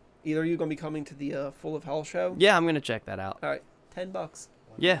 either are you going to be coming to the Full of Hell show? Yeah, I'm gonna check that out. Alright, $10.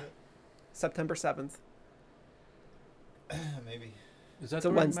 Yeah. September 7th. Maybe. Is that It's a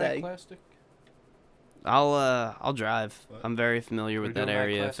the one at Wednesday. Mac Plastic? I'll drive. What? I'm very familiar We're with that doing Mac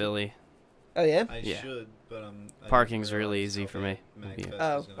area of Classic? Philly. Oh, yeah? I Yeah. should, but I Parking's didn't really realize easy how for big me. MagFest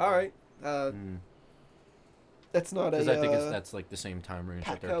Yeah. was Oh, gonna be. alright. That's not Because I think a, that's like the same time range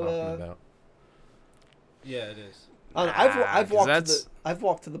that they're Paco, talking about. Yeah, it is. I've 'cause I've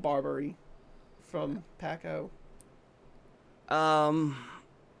walked to the Barbary from Paco,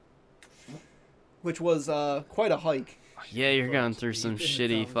 which was quite a hike. Yeah, you're going through some Deep in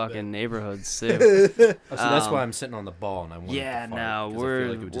the shitty thumbs fucking down. neighborhoods too. Oh, so that's Um, why I'm sitting on the ball and I want Yeah, to fart, no, 'cause I feel we're,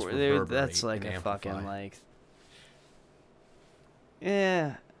 like it would just we're there- reverberate that's like and a fucking amplify. like.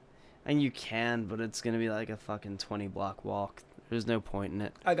 Yeah, and you can, but it's gonna be like a fucking 20-block walk. There's no point in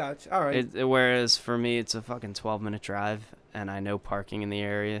it. I got you. All right. Whereas for me, it's a fucking 12-minute drive, and I know parking in the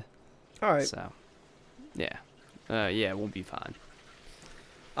area. All right. So, yeah, yeah, we'll be fine.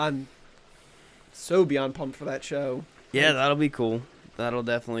 I'm so beyond pumped for that show. Yeah, that'll be cool. That'll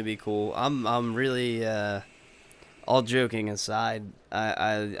definitely be cool. I'm really all joking aside,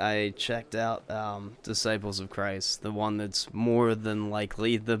 I checked out Disciples of Christ, the one that's more than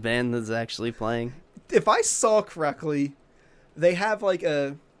likely the band that's actually playing. If I saw correctly, they have like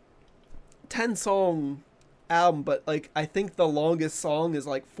a 10-song album, but like I think the longest song is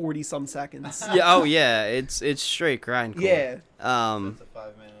like 40 some seconds. Yeah, oh yeah, it's straight grindcore. Yeah. It's a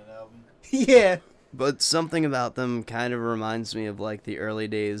 5-minute album. Yeah. But something about them kind of reminds me of like the early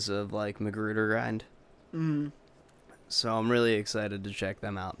days of like Magruder Grind. Mm. So I'm really excited to check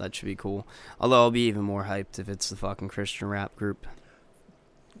them out. That should be cool. Although I'll be even more hyped if it's the fucking Christian rap group.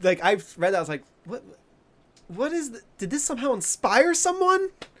 Like I've read that, I was like, what is did this somehow inspire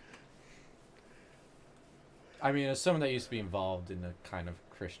someone? I mean, as someone that used to be involved in a kind of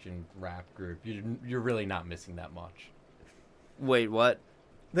Christian rap group, you're really not missing that much. Wait, what?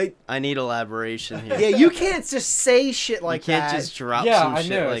 They I need elaboration here. Yeah, you can't just say shit like you can't that. just drop yeah, some I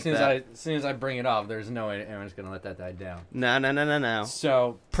shit know. like as that. soon as I bring it up, there's no way anyone's gonna let that die down. No.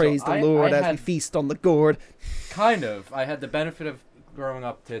 So Praise so the Lord I as we had feast on the gourd. kind of. I had the benefit of growing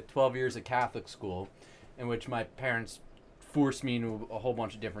up to 12 years at Catholic school, in which my parents forced me into a whole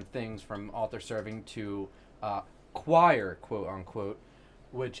bunch of different things, from altar serving to choir, quote unquote,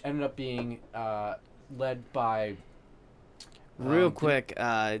 which ended up being led by. Real quick,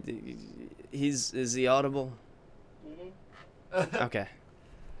 is he audible? Okay.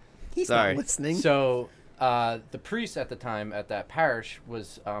 He's Sorry. not listening. So the priest at the time at that parish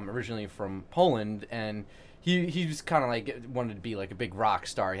was originally from Poland, and he was kind of like wanted to be like a big rock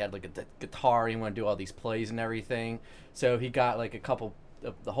star. He had like a guitar. He wanted to do all these plays and everything. So he got like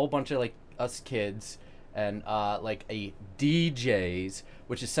a whole bunch of like us kids and like a DJs,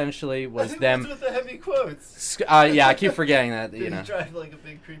 which essentially was them. With the heavy quotes. Yeah, I keep forgetting that. Did You know. you drive like a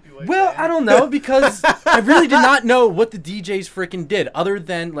big creepy white Well, van? I don't know, because I really did not know what the DJs freaking did, other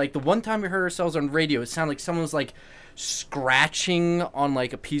than like the one time we heard ourselves on radio, it sounded like someone was like scratching on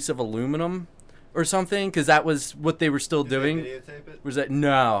like a piece of aluminum or something, because that was what they were still Did they doing. videotape it? Was that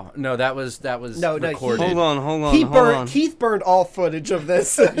no? That was No, recorded. Hold on. Keith burned all footage of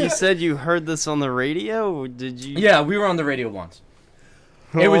this. You said you heard this on the radio? Or did you? Yeah, we were on the radio once.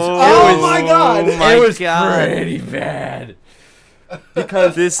 It was. Oh my God. my It was God. pretty bad.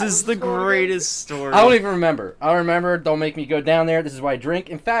 Because This is the greatest story. I don't even remember. I remember. Don't make me go down there. This is why I drink.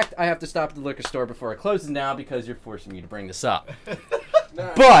 In fact, I have to stop at the liquor store before it closes now because you're forcing me to bring this up.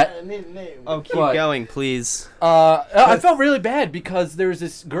 But Oh, keep What? going, please. I felt really bad because there was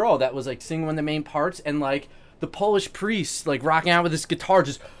this girl that was like singing one of the main parts, and like the Polish priest like rocking out with this guitar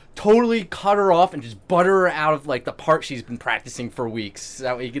just totally cut her off and just butter her out of like the part she's been practicing for weeks, so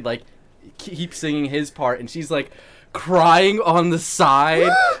that way he could like keep singing his part, and she's like crying on the side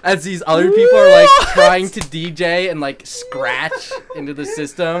as these other people are like trying to DJ and like scratch into the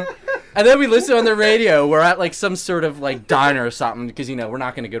system. And then we listen on the radio. We're at like some sort of like diner or something because we're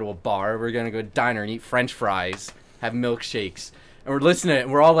not gonna go to a bar. We're gonna go to a diner and eat French fries, have milkshakes, and we're listening to it.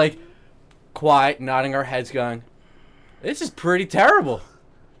 And we're all like quiet, nodding our heads, going, "This is pretty terrible.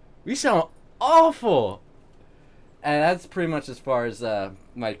 We sound awful." And that's pretty much as far as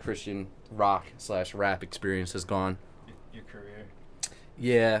my Christian rock/rap experience has gone. Your career.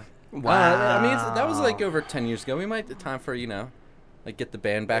 Yeah. Wow. I mean, that was like over 10 years ago. We might have time for like get the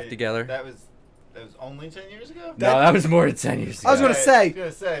band back together. That was only 10 years ago? No, that was more than 10 years ago. I was gonna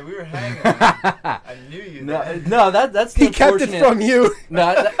say. We were hanging. I knew you. No, that's the He kept it from you.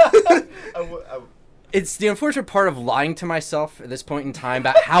 No, it's the unfortunate part of lying to myself at this point in time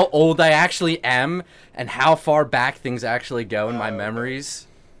about how old I actually am and how far back things actually go in my memories.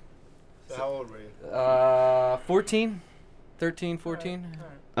 So how old were you? 14, 13, 14.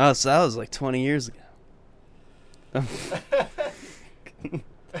 Oh, so that was like 20 years ago.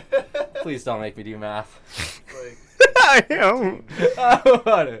 Please don't make me do math. I am.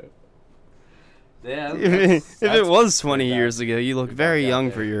 Yeah. If it was 20 years ago, you look very young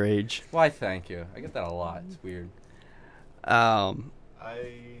for your age. Why, thank you. I get that a lot. It's weird. I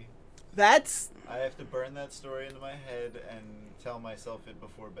That's have to burn that story into my head and tell myself it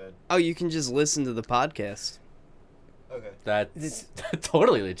before bed. Oh, you can just listen to the podcast. Okay. That's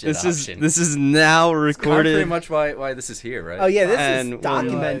totally legit This option. is now That's recorded. pretty much why this is here, right? oh yeah, this And is we'll-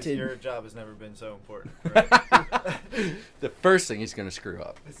 documented. Your job has never been so important. Right? The first thing he's gonna screw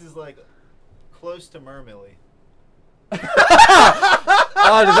up. This is like close to Mermilly. Oh,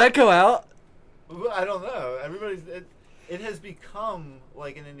 did that go out? Well, I don't know. It has become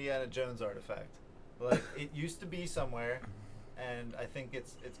like an Indiana Jones artifact. Like it used to be somewhere, and I think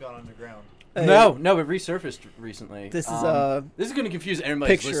it's gone underground. Hey, No, it resurfaced recently. This is a This is gonna confuse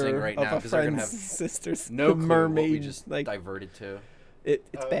everybody who's listening picture right of now a because they're gonna friend's have sister's no the clue mermaid. what we just like diverted to. it's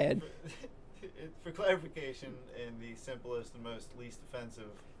Uh, bad. For clarification, in the simplest and most least offensive.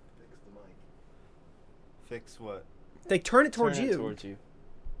 Fix the mic. Fix what? They turn it towards Turn it you. towards you.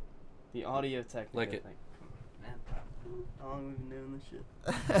 The audio technical Like it. thing. Man, how long have we been doing this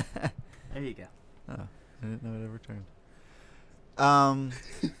shit? There you go. Oh, I didn't know it ever turned.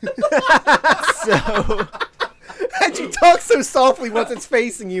 So And you talk so softly once it's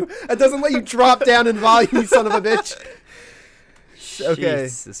facing you. It doesn't let you drop down in volume, you son of a bitch. okay,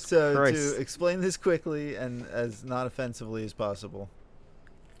 Jesus so Christ. to explain this quickly and as not offensively as possible,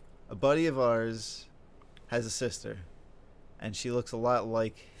 a buddy of ours has a sister, and she looks a lot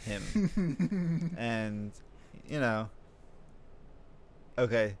like him. And,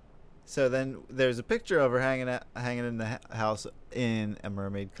 okay. So then there's a picture of her hanging in the house in a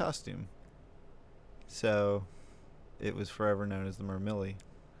mermaid costume. So it was forever known as the Mermilly.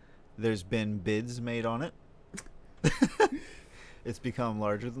 There's been bids made on it. It's become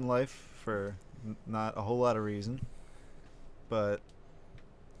larger than life for not a whole lot of reason. But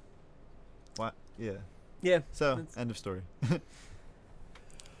what? Yeah. Yeah. So That's- end of story.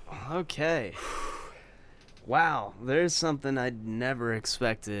 Okay. Wow, there's something I'd never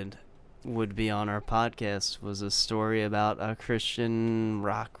expected would be on our podcast was a story about a Christian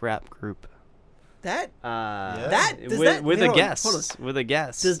rock rap group. That That does with, that- with hold a on, guest, hold on. with a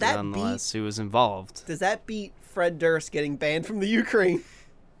guest, Does that nonetheless, who was involved. does that beat Fred Durst getting banned from the Ukraine?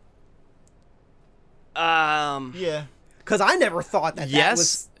 Yeah. Because I never thought that.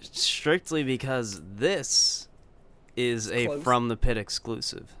 Yes, That was, strictly because this is a Close. From the Pit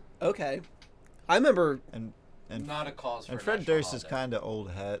exclusive. okay. I remember. And Not a cause for and a Fred national Durst is holiday. kind of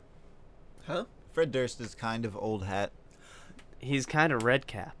old hat. Huh? Fred Durst is kind of old hat. He's kind of red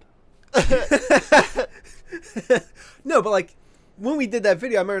cap. No, but like when we did that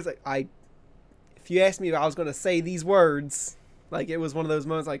video, I remember it's like if you asked me if I was going to say these words, like it was one of those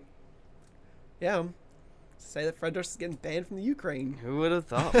moments like, yeah, say that Fred Durst is getting banned from the Ukraine. Who would have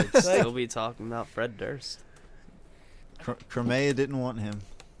thought we'd still be talking about Fred Durst? Crimea didn't want him.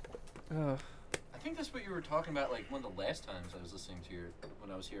 I think that's what you were talking about, like one of the last times I was listening to when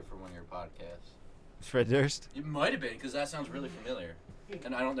I was here for one of your podcasts. Fred Durst? It might have been because that sounds really familiar,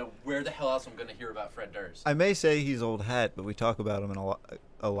 and I don't know where the hell else I'm going to hear about Fred Durst. I may say he's old hat, but we talk about him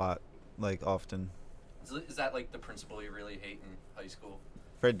a lot, like often. Is that like the principal you really hate in high school?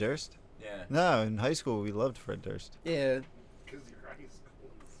 Fred Durst? Yeah. No, in high school we loved Fred Durst. Yeah. Because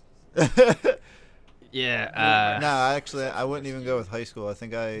you're high school. Yeah. No, actually, I wouldn't even go with high school. I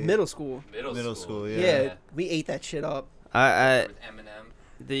think Middle school. Middle school, Yeah. yeah. We ate that shit up. I With Eminem.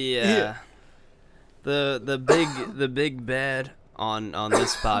 Yeah. the big bad on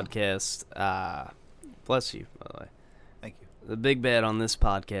this podcast. Bless you, by the way. Thank you. The big bad on this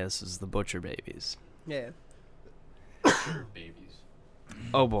podcast is the Butcher Babies. Yeah. Babies.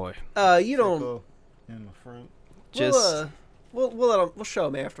 Oh boy. You don't. Go in the front. Just We'll show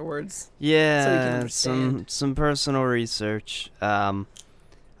him afterwards. yeah, understand. some personal research.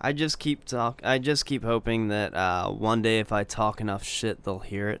 I just keep hoping that one day if I talk enough shit, they'll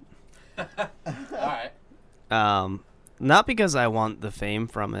hear it. Alright. Not because I want the fame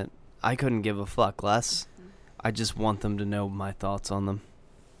from it. I couldn't give a fuck less. I just want them to know my thoughts on them.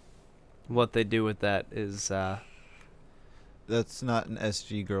 What they do with that is That's not an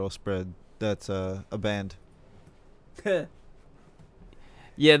SG girl spread. That's a band.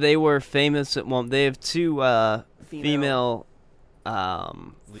 yeah, they were famous at one. They have two female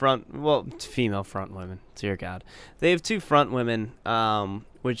female front women. Dear God, they have two front women,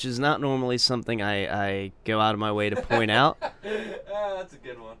 which is not normally something I go out of my way to point out. That's a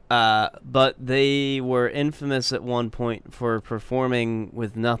good one. But they were infamous at one point for performing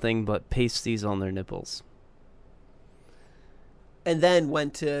with nothing but pasties on their nipples. And then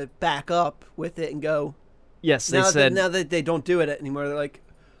went to back up with it and go. Yes, they said. Now that they don't do it anymore, they're like,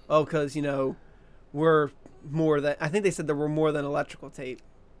 oh, because we're more than. I think they said there were more than electrical tape.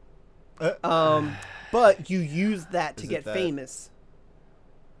 But you use that to Is it get that? famous.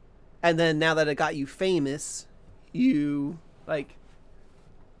 And then now that it got you famous, you like.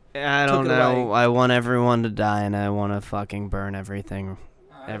 I took don't it know. away. I want everyone to die, and I want to fucking burn everything.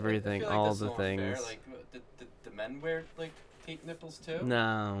 I Everything, feel like all that's the a little unfair. things. Like, the men wear like pink nipples too?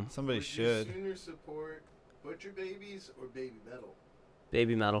 No, Somebody Would should. you sooner support Butcher Babies or Baby Metal?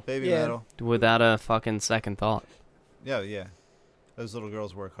 baby metal. Baby Yeah. metal. Without a fucking second thought. Yeah. Those little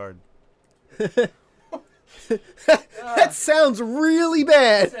girls work hard. That sounds really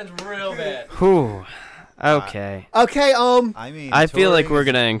bad. Sounds real bad. Whew. Okay. Okay. I mean, I feel like we're Tories-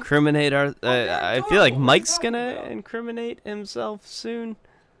 gonna incriminate our. I feel like adorable. What are you Mike's talking gonna about? incriminate himself soon.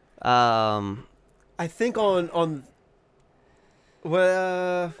 I think on.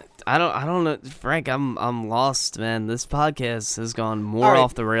 Well. I don't know, Frank. I'm lost, man. This podcast has gone more All right.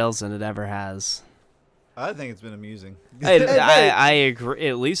 off the rails than it ever has. I think it's been amusing. I agree,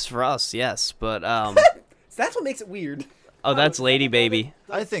 at least for us, yes. But So that's what makes it weird. oh, that's Lady Baby.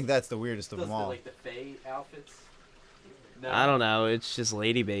 I think that's the weirdest of Does them all. like the Fae outfits? No. I don't know. It's just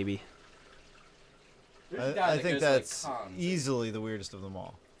Lady Baby. There's a guy I that think goes to, like, that's cons. easily the weirdest of them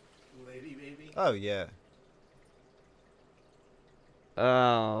all. Lady Baby? Oh yeah.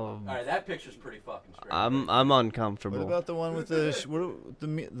 Oh, Alright, that picture's pretty fucking strange. I'm What uncomfortable. about the one with the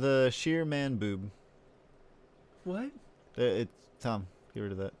the sheer man boob? What? It's Tom. Get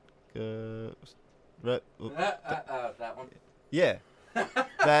rid of that. Right. That one. Yeah.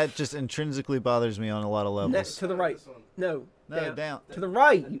 That just intrinsically bothers me on a lot of levels. Next to the right. This one. No. No, down. To the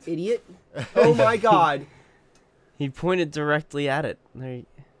right, you idiot. Oh my God. He pointed directly at it. There.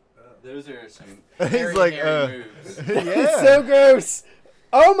 Those are some He's hairy, like, hairy moves. Yeah. So gross.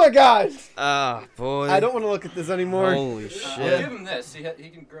 Oh my God. Ah, boy. I don't want to look at this anymore. Holy I'll shit. give him this. He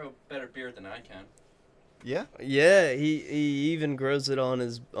can grow a better beard than I can. Yeah. Yeah, he even grows it on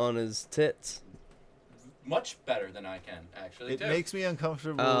his tits. Much better than I can, actually. It too. makes me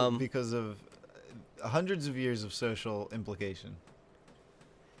uncomfortable Um, because of hundreds of years of social implication.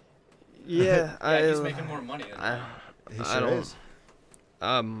 Yeah, Yeah, he's making more money than I, I. He I sure don't- is.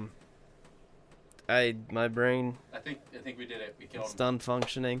 my brain, I think we did it. We killed it's him. done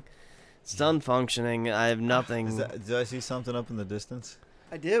functioning. It's done functioning. I have nothing. Do I see something up in the distance?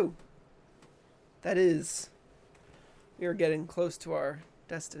 I do. That is. We are getting close to our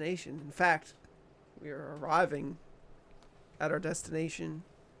destination. In fact, we are arriving at our destination.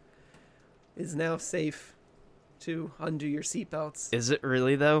 It is now safe to undo your seatbelts. Is it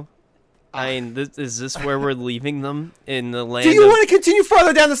really though? I mean, is this where we're leaving them in the land? Do you of, want to continue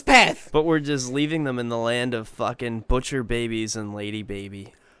further down this path? But we're just leaving them in the land of fucking butcher babies and lady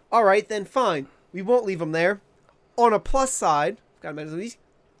baby. All right, then fine. We won't leave them there. On a plus side, got to least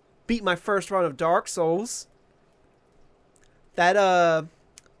beat my first run of Dark Souls. That I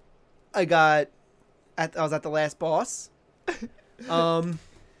was at the last boss.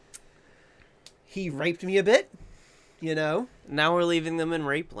 He raped me a bit, you know. Now we're leaving them in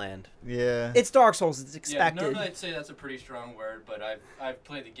rape land. Yeah. It's Dark Souls. It's Yeah, expected. normally I'd say that's a pretty strong word, but I've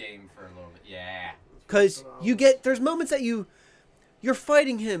played the game for a little bit. Yeah. Because there's moments that you're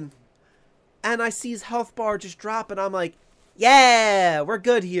fighting him, and I see his health bar just drop, and I'm like, yeah, we're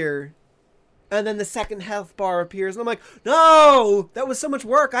good here. And then the second health bar appears, and I'm like, no, that was so much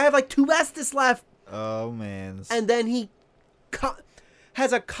work. I have like 2 Estus left. Oh man. And then he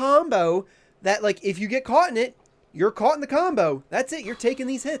has a combo that, like, if you get caught in it, you're caught in the combo. That's it. You're taking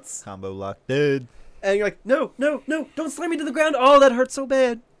these hits. Combo lock, dude. And you're like, no, don't slam me to the ground. Oh, that hurts so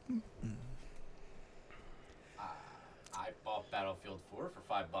bad. I bought Battlefield 4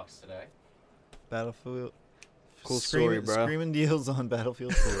 $5 today. Battlefield. Cool story, bro. Screaming deals on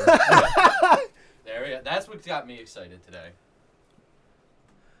Battlefield 4. There we go. That's what got me excited today.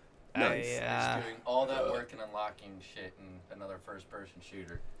 Nice. It's doing all that work and unlocking shit in another first-person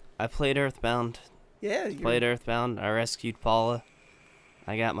shooter. I played Earthbound. Yeah. Played Earthbound. I rescued Paula.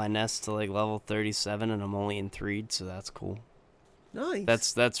 I got my nest to like level 37, and I'm only in 3, so that's cool.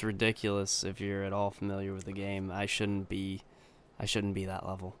 Nice. That's ridiculous. If you're at all familiar with the game, I shouldn't be that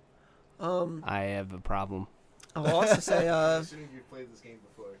level. I have a problem. I'll also say, Assuming you've played this game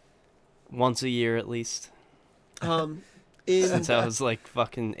before. Once a year at least. in Since I was like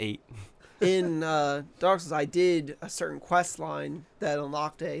fucking 8. in Dark Souls, I did a certain quest line that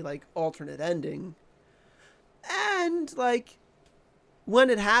unlocked a like alternate ending, and like when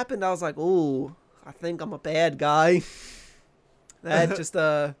it happened, I was like, "Ooh, I think I'm a bad guy." That just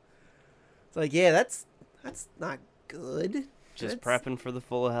it's like, yeah, that's not good. Just That's- prepping for the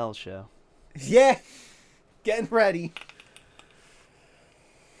Full of Hell show. Yeah, getting ready.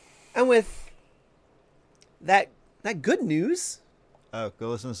 And with that good news, Oh, go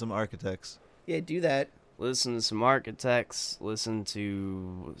listen to some Architects. yeah, do that. Listen to some Architects. Listen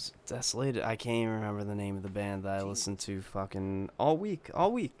to was it Desolated. I can't even remember the name of the band that I listened to fucking all week.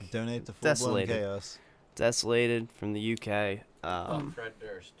 Donate to Full Blown Desolated. Chaos. Desolated from the UK. Fred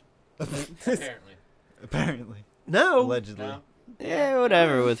Durst. Apparently. Apparently. No. Allegedly. No? Yeah,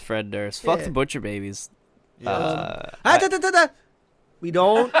 whatever with Fred Durst. Fuck Yeah. the Butcher Babies. Yeah. We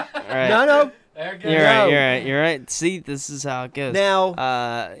don't. All right. No. There you go. You're right. See, this is how it goes. Now,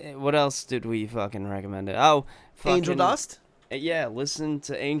 What else did we fucking recommend? Oh, Angel fucking- Dust. Yeah, listen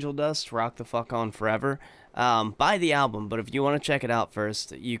to Angel Dust, Rock the Fuck On Forever. Buy the album, but if you want to check it out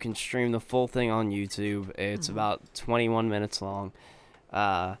first, you can stream the full thing on YouTube. It's about 21 minutes long.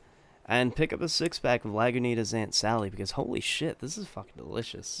 And pick up a 6-pack of Lagunitas Aunt Sally, because holy shit, this is fucking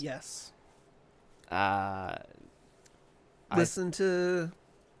delicious. Yes. I- Listen to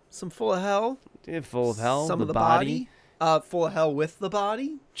some Full of Hell. Full of Hell, Some the of the body. Full of Hell with the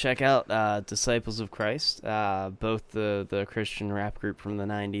Body. Check out Disciples of Christ, both the Christian rap group from the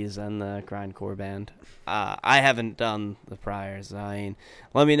 90s and the grindcore band. I haven't done the priors. I mean,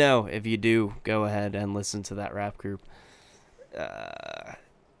 let me know if you do. Go ahead and listen to that rap group.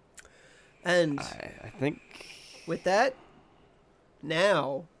 And I think with that,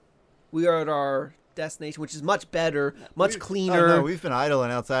 now we are at our destination, which is much better, much cleaner. Oh, no, we've been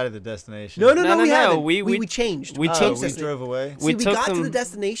idling outside of the destination. No, No, we no, haven't. we changed. we Oh, changed we destination. drove away. See, we we took got to them- the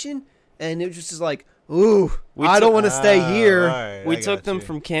destination, and it was just like, ooh, We I took- don't want to stay here. Alright, we I took got them you.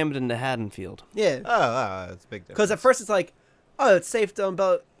 from Camden to Haddonfield. Yeah, Oh, it's a big difference. because at first it's like, oh, it's safe to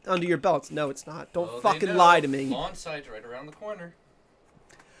under your belts. No, it's not. Don't Oh, they fucking know. lie to me. Lawn side's right around the corner.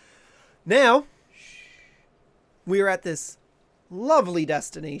 Now, we are at this lovely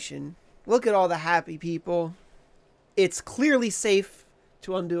destination. Look at all the happy people. It's clearly safe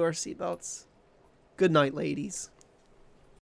to undo our seatbelts. Good night, ladies.